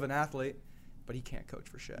hell of an athlete, but he can't coach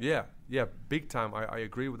for shit. Yeah, big time. I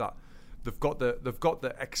agree with that. They've got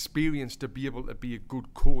the experience to be able to be a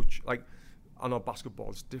good coach. Like, I know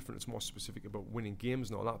basketball is different; it's more specific about winning games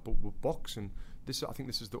and all that. But with boxing, I think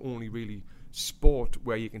this is the only really sport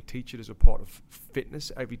where you can teach it as a part of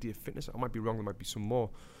fitness, everyday fitness. I might be wrong; there might be some more,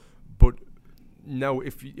 but now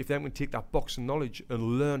if they're going to take that boxing knowledge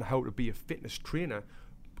and learn how to be a fitness trainer,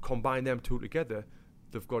 combine them two together,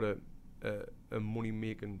 they've got a money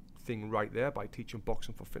making thing right there by teaching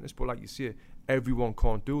boxing for fitness. But like you say, everyone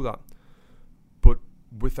can't do that. But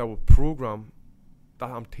with our program, that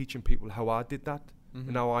I'm teaching people how I did that,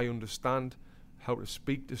 And now I understand how to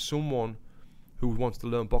speak to someone who wants to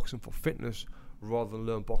learn boxing for fitness rather than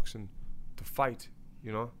learn boxing to fight,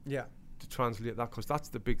 you know? Yeah. To translate that, because that's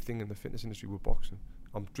the big thing in the fitness industry with boxing.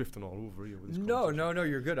 I'm drifting all over here with this conversation. No,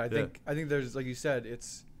 you're good. I think there's, like you said,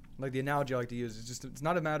 it's like the analogy I like to use is just, it's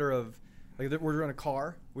not a matter of, like, we're in a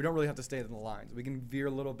car. We don't really have to stay in the lines. We can veer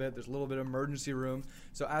a little bit. There's a little bit of emergency room.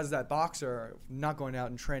 So as that boxer, not going out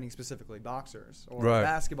and training specifically boxers, or a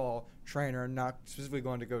basketball trainer, not specifically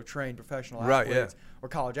going to go train professional athletes or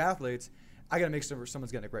college athletes, I got to make sure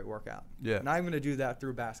someone's getting a great workout. Yeah. And I'm going to do that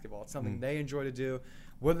through basketball. It's something they enjoy to do.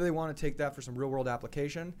 Whether they want to take that for some real-world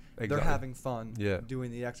application, they're having fun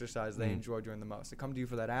doing the exercise they enjoy doing the most. They come to you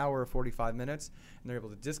for that hour or 45 minutes, and they're able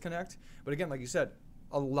to disconnect. But again, like you said,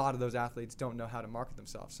 a lot of those athletes don't know how to market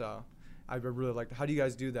themselves. So I would really like to, how do you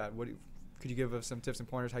guys do that? Could you give us some tips and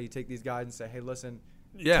pointers how you take these guys and say, hey, listen,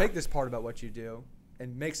 take this part about what you do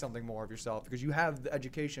and make something more of yourself, because you have the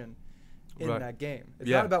education in that game. It's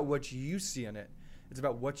not about what you see in it. It's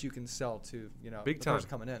about what you can sell to, big the time person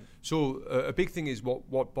coming in. So a big thing is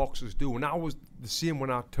what boxers do. And I was the same when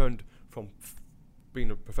I turned from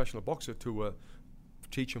being a professional boxer to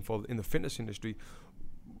teaching in the fitness industry.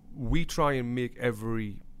 We try and make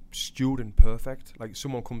every student perfect. Like,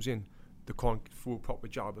 someone comes in, they can't throw a proper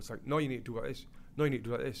jab. It's like, no, you need to do like this. No, you need to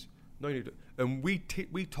do like this. No, you need to. And we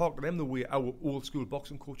talk to them the way our old school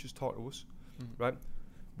boxing coaches taught to us, right?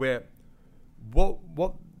 Where what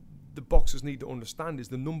the boxers need to understand is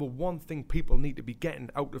the number one thing people need to be getting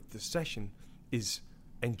out of the session is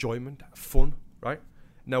enjoyment, fun, right?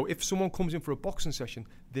 Now, if someone comes in for a boxing session,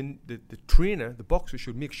 then the trainer, the boxer,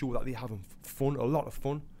 should make sure that they're having fun, a lot of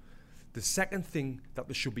fun. The second thing that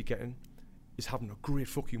they should be getting is having a great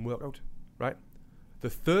fucking workout, right? The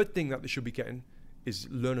third thing that they should be getting is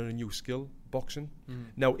learning a new skill, boxing.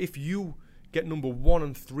 Now, if you get number 1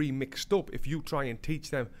 and 3 mixed up, if you try and teach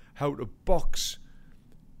them how to box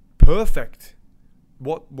perfect,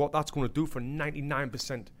 what that's going to do for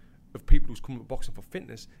 99% of people who's coming to boxing for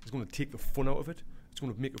fitness is going to take the fun out of it. It's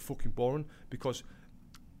going to make it fucking boring, because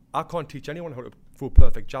I can't teach anyone how to throw a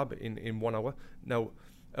perfect jab in 1 hour. Now,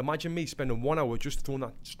 imagine me spending 1 hour just throwing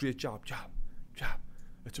that straight jab.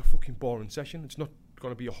 It's a fucking boring session. It's not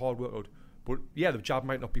going to be a hard workout. But yeah, the jab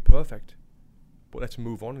might not be perfect, but let's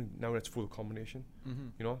move on, and now let's throw the combination.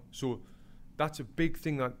 So that's a big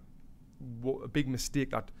thing, a big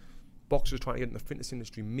mistake that boxers trying to get in the fitness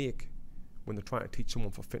industry make when they're trying to teach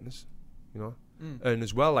someone for fitness, And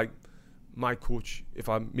as well, like, my coach, if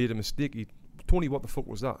I made a mistake, Tony, what the fuck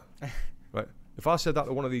was that? Right? If I said that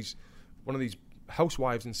to one of these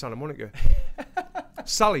housewives in Santa Monica,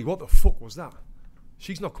 Sally, what the fuck was that?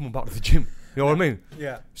 She's not coming back to the gym. You know what I mean?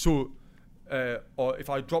 Yeah. So, or if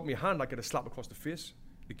I dropped my hand, I get a slap across the face.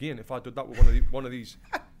 Again, if I did that with one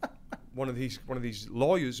of these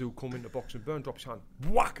lawyers who come into box and burn, drops his hand,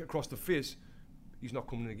 whack across the face, he's not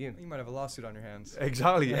coming in again. You might have a lawsuit on your hands.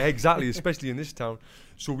 Exactly, especially in this town.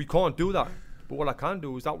 So we can't do that. But what I can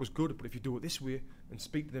do is, that was good, but if you do it this way and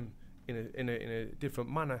speak to them in a different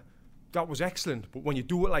manner, that was excellent. But when you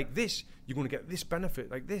do it like this, you're going to get this benefit,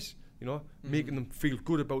 like this, making them feel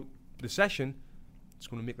good about the session. It's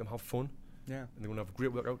going to make them have fun. Yeah. And they're going to have a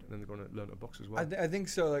great workout, and then they're going to learn to box as well. I think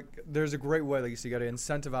so. Like, there's a great way, like you said, you got to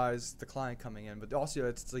incentivize the client coming in, but also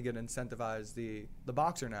it's to get incentivize the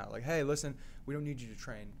boxer now. Like, hey, listen, we don't need you to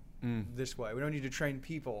train this way. We don't need to train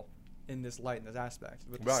people in this light, in this aspect.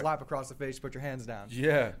 With the slap across the face, put your hands down.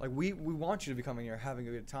 Yeah. Like, we want you to be coming here, having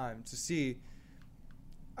a good time, to see.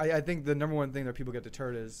 I think the number one thing that people get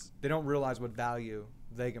deterred is they don't realize what value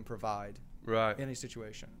they can provide in any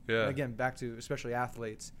situation. Yeah. And again, back to especially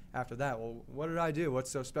athletes after that. Well, what did I do? What's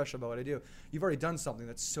so special about what I do? You've already done something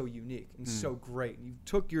that's so unique and so great. You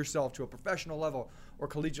took yourself to a professional level or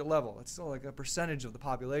collegiate level. It's still like a percentage of the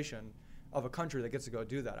population of a country that gets to go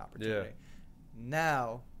do that opportunity. Yeah.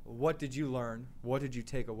 Now, what did you learn? What did you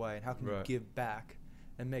take away? And how can you give back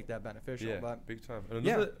and make that beneficial? Yeah, but big time. And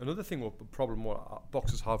another thing, what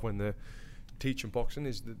boxers have when they're teaching boxing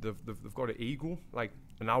is that they've got an ego. Like,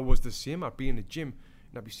 and I was the same. I'd be in the gym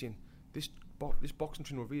and I'd be saying, this boxing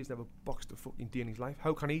trainer over here has never boxed a fucking day in his life.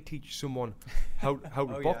 How can he teach someone how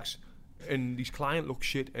to box? And his client looks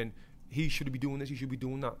shit, and he should be doing this, he should be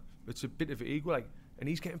doing that. It's a bit of an ego, like, and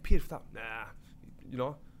he's getting paid for that.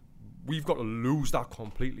 Nah, we've got to lose that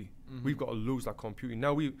completely. We've got to lose that completely.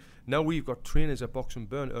 Now we've got trainers at Box and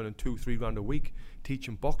Burn earning $2-3 grand a week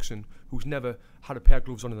teaching boxing, who's never had a pair of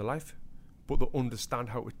gloves on in their life, but they understand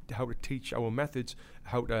how to teach our methods,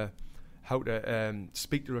 how to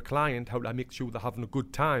speak to a client, how to make sure they're having a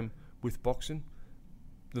good time with boxing.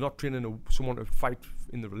 They're not training someone to fight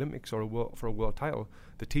in the Olympics or for a world title.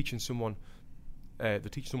 They're teaching someone they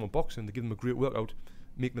teach someone boxing, they give them a great workout,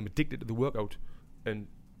 make them addicted to the workout, and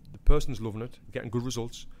the person's loving it, getting good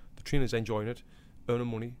results, the trainer's enjoying it, earning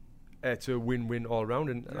money. It's a win-win all around,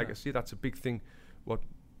 and like I say, that's a big thing. What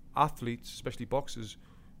athletes, especially boxers,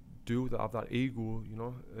 do, that have that ego,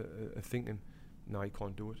 thinking, no, you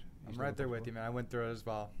can't do it. I'm right there with you, man. I went through it as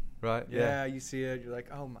well. Right. Yeah, you see it. You're like,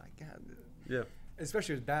 oh my god. Yeah.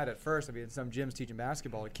 Especially it was bad at first. I mean, in some gyms teaching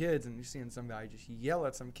basketball to kids, and you're seeing some guy just yell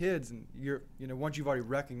at some kids, and once you've already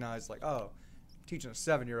recognized, like, oh, I'm teaching a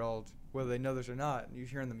 7-year-old, whether they know this or not, and you're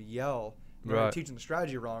hearing them yell, you're teaching the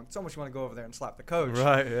strategy wrong. It's almost you want to go over there and slap the coach,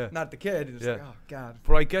 right? Yeah. Not the kid. It's like, oh god.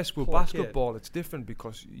 But I guess with basketball, kid. It's different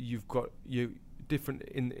because you've got different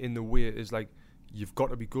in the way is like you've got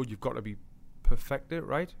to be good, you've got to be perfected,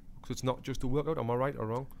 right? Because it's not just a workout. Am I right or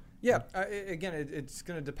wrong? Yeah. Again, it's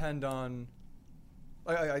going to depend on.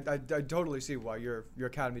 I totally see why your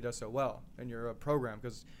academy does so well and your program,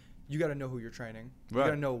 because you got to know who you're training. You got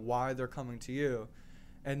to know why they're coming to you,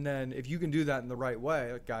 and then if you can do that in the right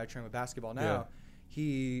way, like guy training with basketball now,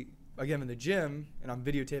 he again in the gym, and I'm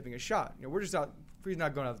videotaping his shot. We're just out. He's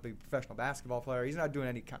not going out to be a professional basketball player. He's not doing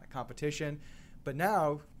any kind of competition, but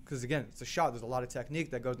now because again it's a shot. There's a lot of technique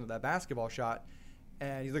that goes into that basketball shot.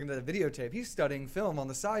 And he's looking at the videotape. He's studying film on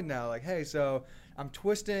the side now. Like, hey, so I'm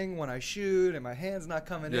twisting when I shoot, and my hand's not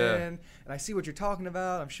coming in. And I see what you're talking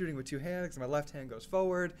about. I'm shooting with two hands because my left hand goes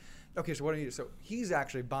forward. Okay, so what do you do? So he's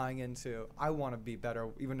actually buying into, I want to be better,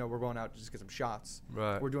 even though we're going out to just get some shots.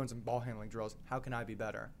 Right. We're doing some ball handling drills. How can I be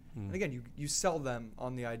better? And again, you sell them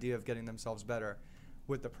on the idea of getting themselves better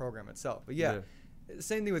with the program itself. But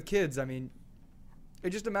same thing with kids. I mean,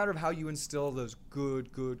 it's just a matter of how you instill those good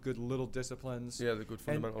little disciplines. Yeah, the good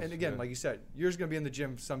fundamentals. And again, like you said, you're just going to be in the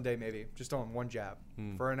gym someday maybe, just on one jab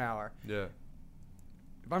for an hour. Yeah.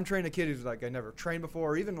 If I'm training a kid who's like I never trained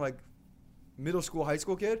before, or even like middle school, high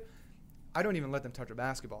school kid, I don't even let them touch a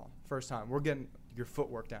basketball first time. We're getting your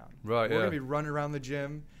footwork down. Right, We're going to be running around the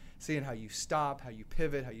gym, seeing how you stop, how you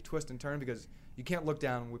pivot, how you twist and turn, because you can't look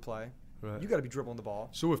down when we play. Right. You got to be dribbling the ball.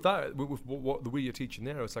 So with that, with what the way you're teaching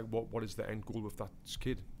there, it's like what is the end goal with that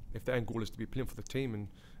kid? If the end goal is to be playing for the team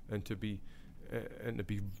and to be a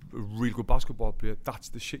really good basketball player, that's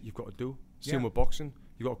the shit you've got to do. Same with boxing.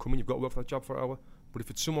 You've got to come in, you've got to work for that job for an hour. But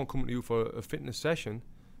if it's someone coming to you for a fitness session,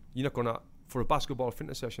 you're not gonna for a basketball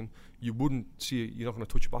fitness session. You're not gonna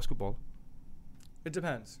touch a basketball. It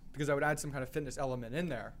depends, because I would add some kind of fitness element in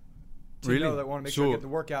there. Really? Know that want to make sure you get the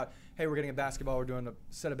workout. Hey, we're getting a basketball. We're doing a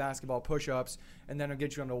set of basketball push-ups, and then I'll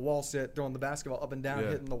get you on the wall sit, throwing the basketball up and down,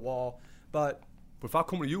 hitting the wall. But if I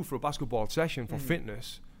come to you for a basketball session for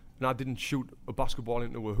fitness, and I didn't shoot a basketball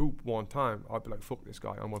into a hoop one time, I'd be like, fuck this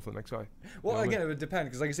guy. I'm on for the next guy. Well, again, it would depend,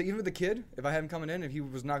 because like I said, even with the kid, if I had him coming in, if he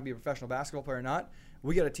was not going to be a professional basketball player or not,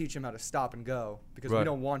 we got to teach him how to stop and go, because we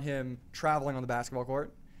don't want him traveling on the basketball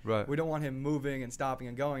court. Right. We don't want him moving and stopping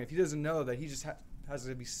and going. If he doesn't know that he just has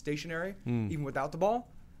to be stationary, even without the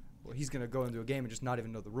ball, well, he's going to go into a game and just not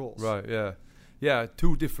even know the rules. Right, yeah. Yeah,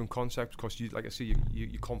 two different concepts, because like I say,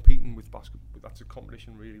 you're competing with basketball. That's a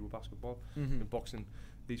competition, really, with basketball. In boxing,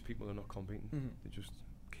 these people are not competing. They just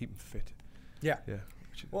keep them fit. Yeah. Yeah.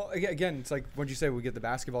 Well, again, it's like when you say we get the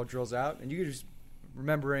basketball drills out, and you just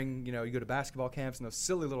remembering, you go to basketball camps and those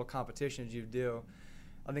silly little competitions you do.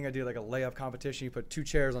 I think I did like a layup competition. You put two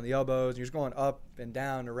chairs on the elbows, and you're just going up and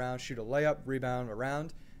down, around, shoot a layup, rebound,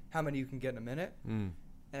 around. How many you can get in a minute?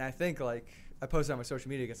 And I think like I posted on my social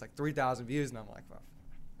media, it gets like 3,000 views, and I'm like, well,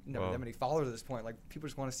 never that many followers at this point. Like people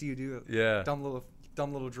just want to see you do a dumb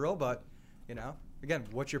little drill. But again,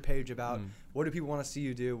 what's your page about? What do people want to see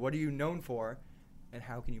you do? What are you known for? And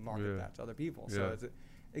how can you market that to other people? So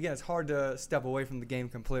it's hard to step away from the game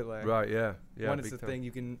completely. Right. Yeah. Yeah. When it's the thing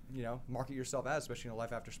you can market yourself as, especially in a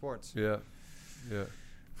life after sports. Yeah. Yeah.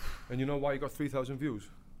 And you know why you got 3,000 views?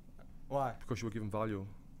 Why? Because you were giving value.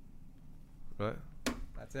 Right.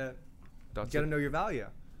 That's it. You got to know your value.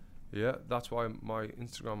 Yeah, that's why my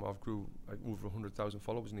Instagram, I've grew like over 100,000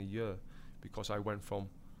 followers in a year, because I went from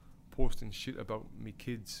posting shit about me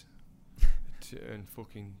kids and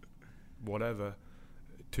fucking whatever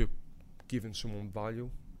to giving someone value.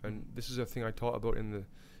 And this is a thing I taught about in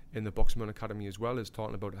the Boxman Academy as well, is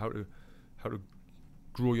talking about how to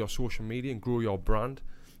grow your social media and grow your brand.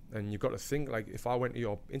 And you've got to think, like, if I went to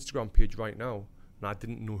your Instagram page right now and I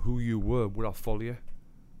didn't know who you were, would I follow you?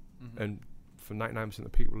 And for 99% of the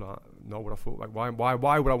people, no, would I follow? Like, why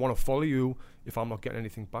would I want to follow you if I'm not getting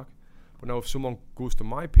anything back? But now, if someone goes to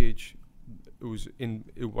my page who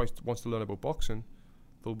wants to learn about boxing,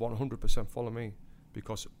 they'll 100% follow me,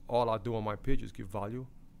 because all I do on my page is give value.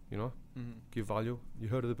 Give value. You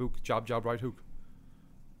heard of the book Jab Jab Right Hook?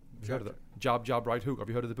 Have you heard of that? Jab Jab Right Hook. Have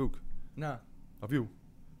you heard of the book? No. Have you?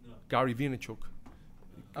 No. Gary Vaynerchuk.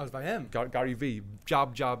 I was by him. Gary V.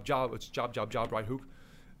 Jab, jab, jab. It's jab, jab, jab, right hook.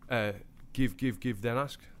 Give, then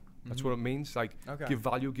ask. That's what it means. Like, Okay. give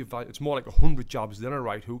value, give value. It's more like 100 jabs, then a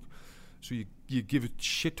right hook. So you give a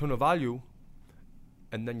shit ton of value,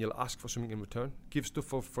 and then you'll ask for something in return. Give stuff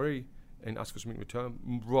for free and ask for something in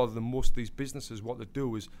return. Rather than most of these businesses, what they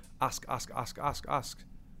do is ask.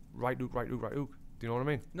 Right hook, right hook, right hook. Do you know what I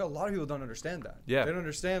mean? No, a lot of people don't understand that. Yeah. They don't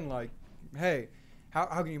understand, like, hey, how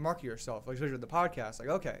can you market yourself? Like, especially with the podcast. Like,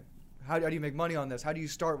 okay, how do you make money on this? How do you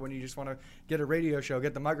start when you just want to get a radio show,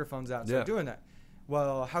 get the microphones out, and start doing that?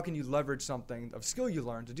 Well, how can you leverage something of skill you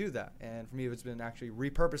learned to do that? And for me, it's been actually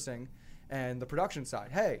repurposing and the production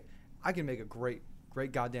side. Hey, I can make a great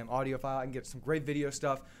goddamn audio file. I can get some great video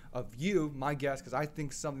stuff of you, my guest, because I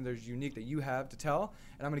think something that's unique that you have to tell.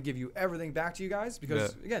 And I'm going to give you everything back to you guys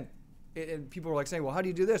because, again, and people are like saying, well, how do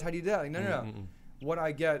you do this? How do you do that? Like, no. What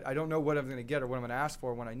I get, I don't know what I'm going to get or what I'm going to ask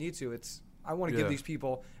for when I need to. I want to give these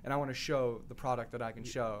people, and I want to show the product that I can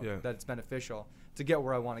show that it's beneficial to get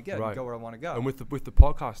where I want to get and go where I want to go. And with the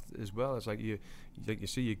podcast as well, it's like you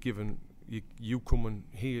see you're giving you coming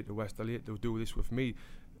here to West Elliot to do this with me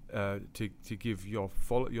to give your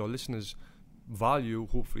listeners value.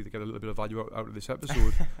 Hopefully they get a little bit of value out of this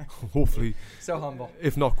episode. Hopefully. So humble.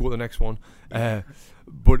 If not, go to the next one.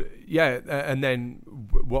 But and then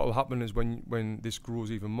what will happen is when this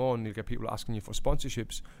grows even more and you get people asking you for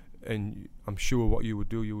sponsorships, and I'm sure what you would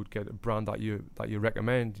do, you would get a brand that you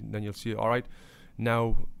recommend, and then you'll see, all right,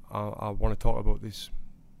 now I want to talk about this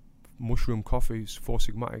mushroom coffees, Four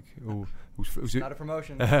Sigmatic, who's not a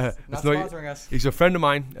promotion. Not sponsoring us. He's a friend of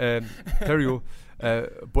mine, Perio.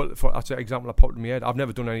 But that's an example that popped in my head. I've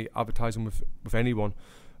never done any advertising with anyone,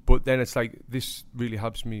 but then it's like this really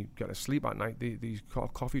helps me get to sleep at night. These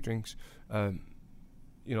coffee drinks,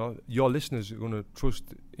 your listeners are going to trust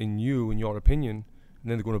in you and your opinion, and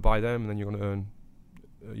then they're going to buy them, and then you're going to earn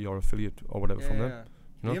your affiliate or whatever from them.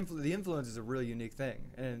 You know? The influence is a really unique thing,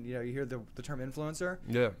 and you hear the term influencer.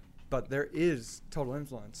 Yeah. But there is total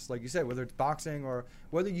influence, like you said, whether it's boxing or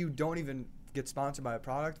whether you don't even get sponsored by a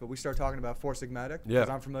product, but we start talking about Four Sigmatic because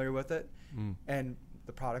I'm familiar with it, and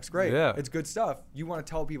the product's great. Yeah. It's good stuff. You want to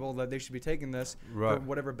tell people that they should be taking this for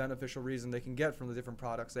whatever beneficial reason they can get from the different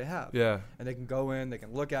products they have. Yeah. And they can go in, they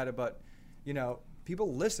can look at it, but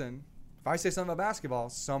people listen. If I say something about basketball,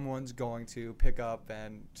 someone's going to pick up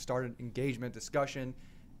and start an engagement discussion,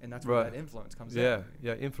 and that's where that influence comes in.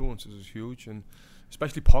 Yeah, influencers is huge, and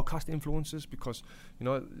especially podcast influencers, because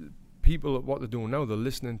people, what they're doing now, they're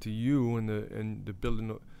listening to you and they're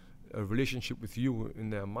building a relationship with you in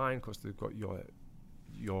their mind because they've got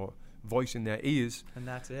your voice in their ears. And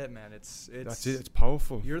that's it, man. That's it. It's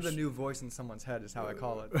powerful. You're the new voice in someone's head, is how I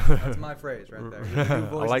call it. That's my phrase right there. You're the new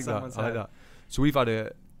voice in someone's head. I like that. So we've had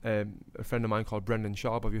a friend of mine called Brendan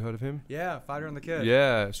Sharp. Have you heard of him? Yeah, Fighter and the Kid.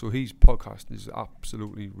 Yeah, so his podcast is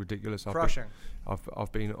absolutely ridiculous. Crushing.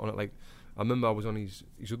 I've been on it. Like, I remember I was on his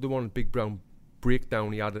other one, Big Brown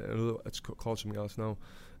Breakdown. He had it's called something else now,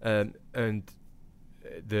 and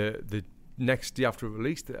the next day after it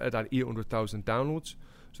released, it had 800,000 downloads.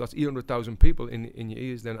 So that's 800,000 people in your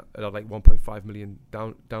ears. Then it had like 1.5 million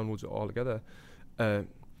downloads altogether.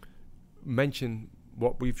 Mention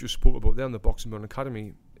what we've just spoke about there on the Boxing Burn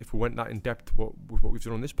Academy. If we went that in depth, with what we've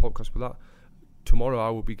done on this podcast with that, tomorrow I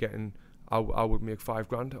would be getting, I would make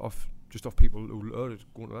 $5,000 off people who heard it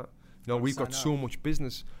going to that. We've got so much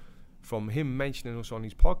business from him mentioning us on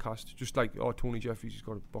his podcast, just like Tony Jeffries, he's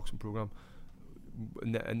got a boxing program,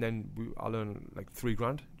 and then I learn like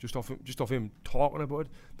 $3,000 just off him talking about it.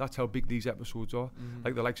 That's how big these episodes are.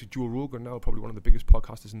 Like the likes of Joe Rogan now, probably one of the biggest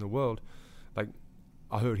podcasters in the world. Like,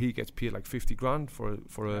 I heard he gets paid like $50,000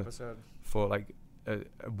 for a episode, for like a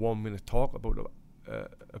 1 minute talk about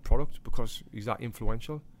a product, because he's that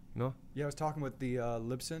influential. Yeah, I was talking with the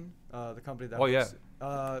Libsyn, the company that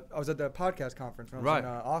I was at the podcast conference when I was in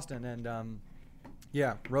Austin, and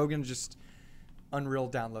Rogan, just unreal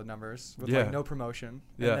download numbers with like no promotion.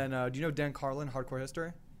 And then do you know Dan Carlin, Hardcore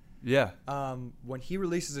History? Yeah. When he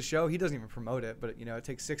releases a show, he doesn't even promote it, but it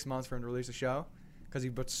takes 6 months for him to release a show because he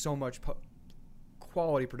puts so much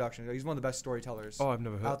quality production. He's one of the best storytellers I've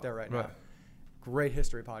never heard out there right now. Great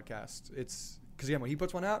history podcast. It's because when he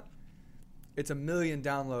puts one out, it's 1 million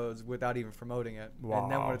downloads without even promoting it. Wow.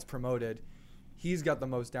 And then when it's promoted, he's got the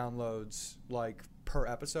most downloads like per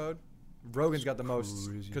episode. Rogan's got the most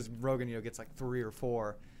because Rogan gets like 3 or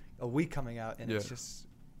 4 a week coming out, and it's just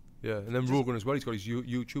and then Rogan as well. He's got his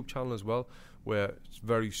YouTube channel as well, where it's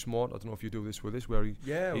very smart. I don't know if you do this with this, where he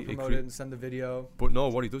promote it and send the video. But no,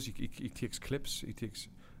 what he does, he takes clips. He takes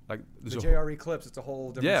like the JRE clips. It's a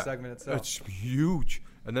whole different segment itself. It's huge.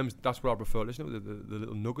 and then that's what I prefer listening to, the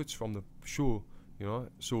little nuggets from the show, you know.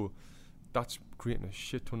 So that's creating a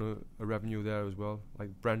shit ton of revenue there as well. Like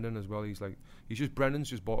Brendan's just Brendan's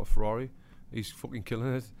just bought a Ferrari. He's fucking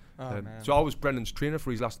killing it. Oh, man. So I was Brendan's trainer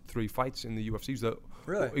for his last 3 fights in the UFC.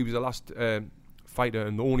 He was the last fighter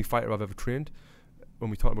and the only fighter I've ever trained. When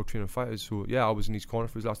we talk about training fighters, so yeah, I was in his corner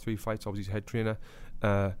for his last 3 fights. I was his head trainer,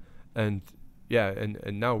 and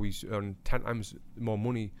now he's earning 10 times more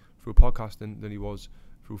money through podcasting than he was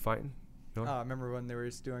through fighting. You know? I remember when they were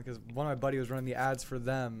just doing, because one of my buddies was running the ads for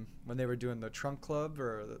them when they were doing the Trunk Club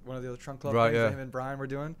or one of the other Trunk Club things that him and Brian were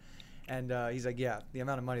doing. And he's like, yeah, the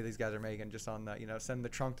amount of money these guys are making just on the, sending the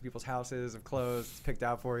trunk to people's houses of clothes it's picked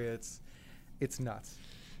out for you. It's nuts.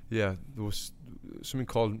 Yeah, there was something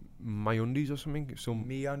called MyUndies or something.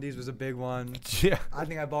 MeUndies was a big one. Yeah. I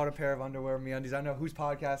think I bought a pair of underwear, MeUndies. I don't know whose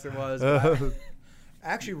podcast it was.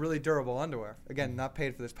 Actually, really durable underwear. Again, not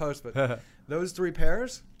paid for this post, but those 3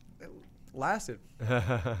 pairs lasted.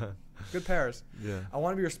 Good pairs. Yeah. I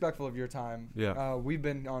want to be respectful of your time. Yeah. We've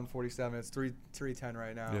been on 47. It's 3:10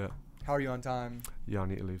 right now. Yeah. How are you on time? Yeah, I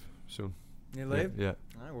need to leave soon. You leave? Yeah.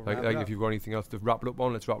 All right, like if you've got anything else to wrap it up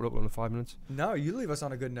on, let's wrap it up on 5 minutes. No, you leave us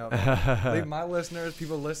on a good note. Leave my listeners,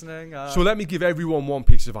 people listening. So let me give everyone one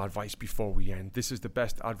piece of advice before we end. This is the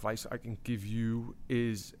best advice I can give you: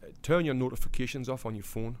 is turn your notifications off on your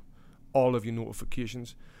phone, all of your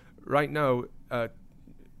notifications. Right now,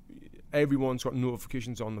 everyone's got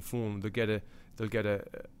notifications on the phone. They'll get a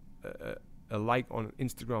like on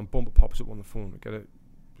Instagram, bumper pops up on the phone. They get a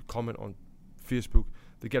comment on Facebook.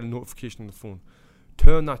 They get a notification on the phone.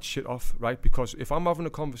 Turn that shit off, right? Because if I'm having a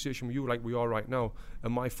conversation with you like we are right now,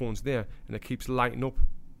 and my phone's there, and it keeps lighting up,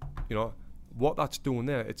 what that's doing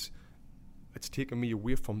there, it's taking me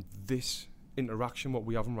away from this interaction, what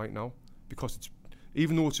we're having right now. Because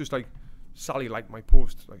even though it's just like, Sally liked my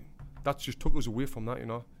post, like, that just took us away from that,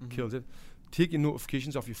 killed it. Take your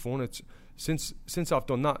notifications off your phone. It's since I've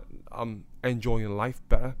done that, I'm enjoying life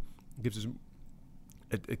better.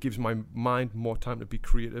 It gives my mind more time to be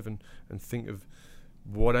creative and think of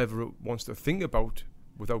whatever it wants to think about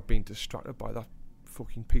without being distracted by that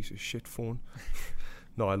fucking piece of shit phone.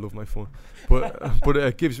 No, I love my phone, but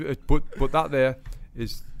it gives but that there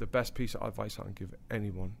is the best piece of advice I can give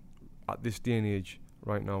anyone at this day and age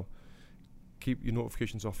right now. Keep your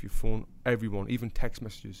notifications off your phone. Everyone, even text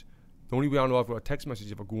messages. The only way I know I've got a text message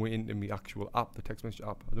is if I go into my actual app, the text message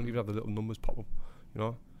app. I don't even have the little numbers pop up,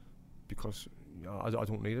 because I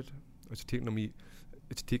don't need it. It's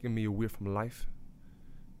taking me away from life.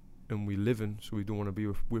 And we live in, so we don't want to be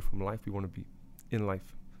away from life. We want to be in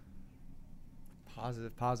life.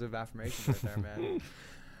 Positive affirmations right there, man.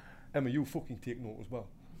 Emma, you fucking take note as well.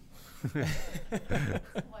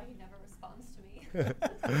 Why he never responds to me.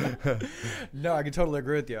 No, I can totally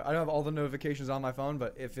agree with you. I don't have all the notifications on my phone,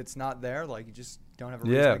 but if it's not there, like, you just don't have a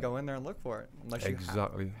reason to go in there and look for it unless you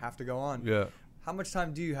have to go on. Yeah. How much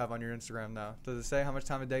time do you have on your Instagram now? Does it say how much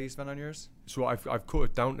time a day you spend on yours? So I've cut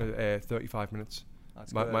it down to 35 minutes.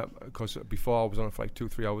 That's good. Because before I was on it for like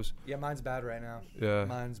 2-3 hours. Yeah, mine's bad right now. Yeah.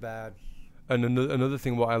 Mine's bad. And another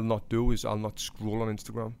thing, what I'll not do is I'll not scroll on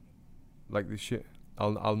Instagram, like this shit.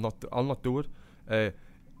 I'll not do it.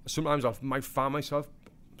 Sometimes I might find myself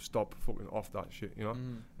stop fucking off that shit.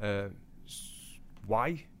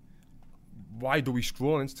 Why? Why do we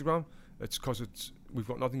scroll on Instagram? It's because we've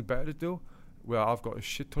got nothing better to do. Where I've got a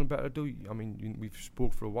shit ton better to do. I mean, we've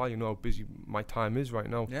spoke for a while. You know how busy my time is right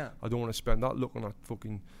now. Yeah. I don't want to spend that looking at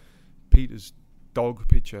fucking Peter's dog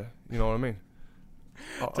picture. You know what I mean?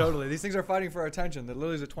 Totally. These things are fighting for our attention. That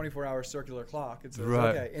literally is a 24-hour circular clock. It's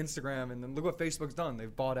right. Okay, Instagram, and then look what Facebook's done.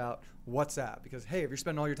 They've bought out WhatsApp because, hey, if you're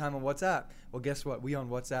spending all your time on WhatsApp, well, guess what? We own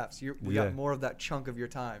WhatsApp, so we got more of that chunk of your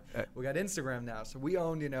time. We got Instagram now, so we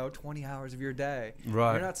own 20 hours of your day.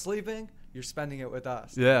 Right. You're not sleeping. You're spending it with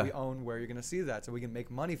us. Yeah. We own where you're going to see that, so we can make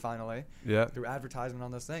money finally. Yeah. Through advertisement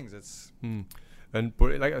on those things. It's.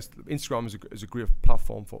 But like Instagram is a great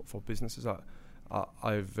platform for businesses.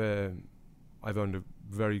 I've earned a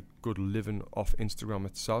very good living off Instagram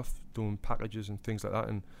itself, doing packages and things like that,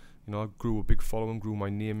 and I grew a big following, grew my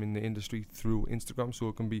name in the industry through Instagram. So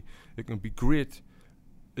it can be great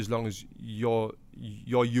as long as you're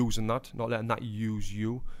using that, not letting that use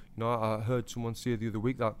you. I heard someone say the other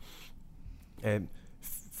week that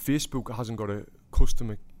Facebook hasn't got a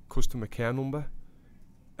customer care number,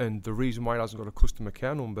 and the reason why it hasn't got a customer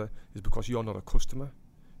care number is because you're not a customer.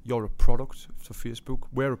 You're a product to Facebook.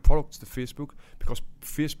 We're a product to Facebook because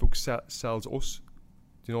Facebook sells us.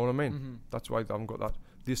 Do you know what I mean? Mm-hmm. That's why they haven't got that.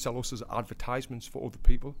 They sell us as advertisements for other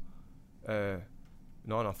people. And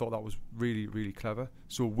I thought that was really, really clever.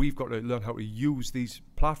 So we've got to learn how to use these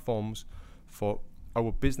platforms for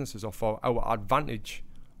our businesses or for our advantage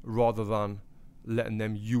rather than letting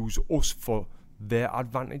them use us for their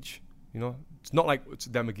advantage. You know, it's not like it's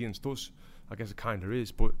them against us. I guess it kind of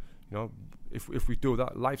is, but you know, if we do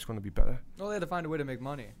that, life's going to be better. Well, they had to find a way to make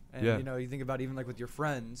money, and you know, you think about even like with your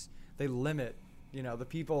friends, they limit, you know, the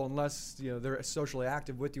people, unless you know they're socially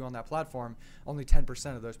active with you on that platform. Only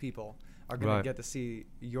 10% of those people are going to get to see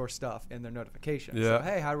your stuff in their notifications. Yeah. So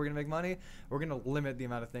hey, how are we going to make money? We're going to limit the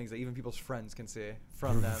amount of things that even people's friends can see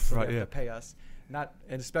from them, so they have to pay us, not,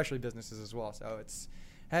 and especially businesses as well. So it's,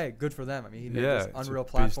 hey, good for them. I mean, he made this unreal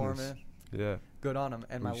platform. Yeah. Good on him.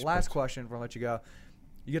 And my last question before I let you go,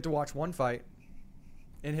 you get to watch one fight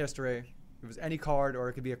in history. It was any card, or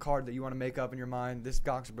it could be a card that you want to make up in your mind. This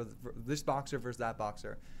boxer versus that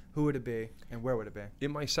boxer. Who would it be, and where would it be?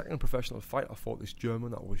 In my second professional fight, I fought this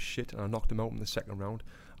German that was shit, and I knocked him out in the second round.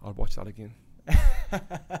 I'll watch that again.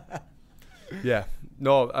 Yeah.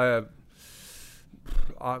 No,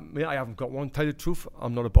 I haven't got one. Tell you the truth,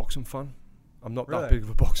 I'm not a boxing fan. I'm not that big of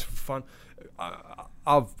a boxing fan.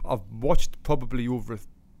 I've watched probably over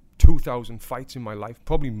 2,000 fights in my life,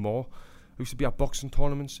 probably more. I used to be at boxing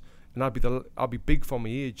tournaments, and I'd be big for my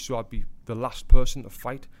age, so I'd be the last person to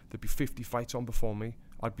fight. There'd be 50 fights on before me.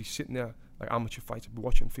 I'd be sitting there like amateur fights. I'd be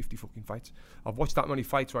watching 50 fucking fights. I've watched that many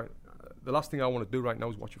fights. Right, the last thing I want to do right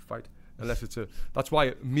now is watch a fight, unless it's that's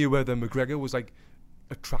why Mayweather McGregor was like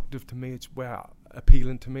attractive to me. It's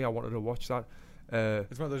appealing to me. I wanted to watch that.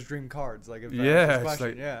 It's one of those dream cards, like if it's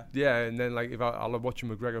like, and then like if I'll watch a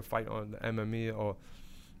McGregor fight on MMA, or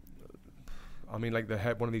I mean like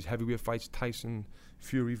one of these heavyweight fights, Tyson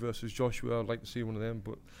Fury versus Joshua. I'd like to see one of them,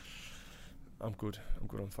 but I'm good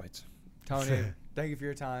on fights. Tony, thank you for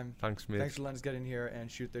your time. Thanks, mate. Thanks for letting us get in here and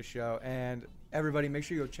shoot this show. And everybody, make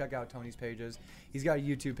sure you go check out Tony's pages. He's got a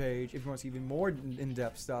YouTube page. If you want to see even more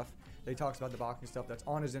in-depth stuff that he talks about, the boxing stuff that's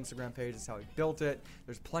on his Instagram page. That's how he built it.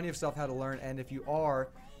 There's plenty of stuff how to learn. And if you are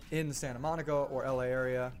in the Santa Monica or LA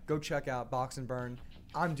area, go check out Box and Burn.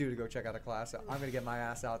 I'm due to go check out a class. I'm going to get my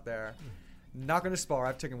ass out there. Not going to spar.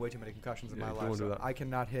 I've taken way too many concussions in my life, so I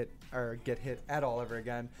cannot hit or get hit at all ever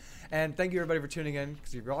again. And thank you, everybody, for tuning in.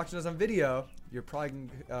 Because if you're watching us on video, you probably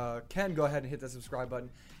can go ahead and hit that subscribe button,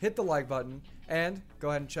 hit the like button, and go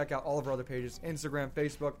ahead and check out all of our other pages, Instagram,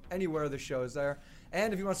 Facebook, anywhere the show is there.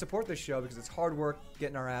 And if you want to support this show, because it's hard work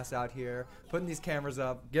getting our ass out here, putting these cameras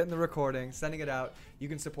up, getting the recording, sending it out, you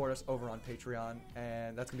can support us over on Patreon.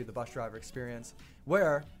 And that's going to be the Bus Driver Experience,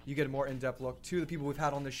 where you get a more in-depth look to the people we've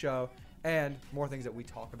had on the show and more things that we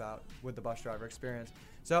talk about with the Bus Driver Experience.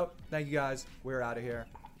 So, thank you guys. We're out of here.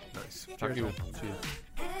 Nice. Thank you. Cheers.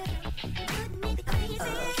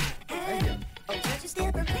 Thank you. This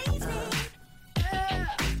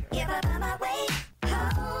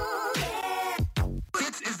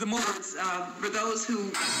is the moment for those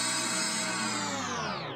who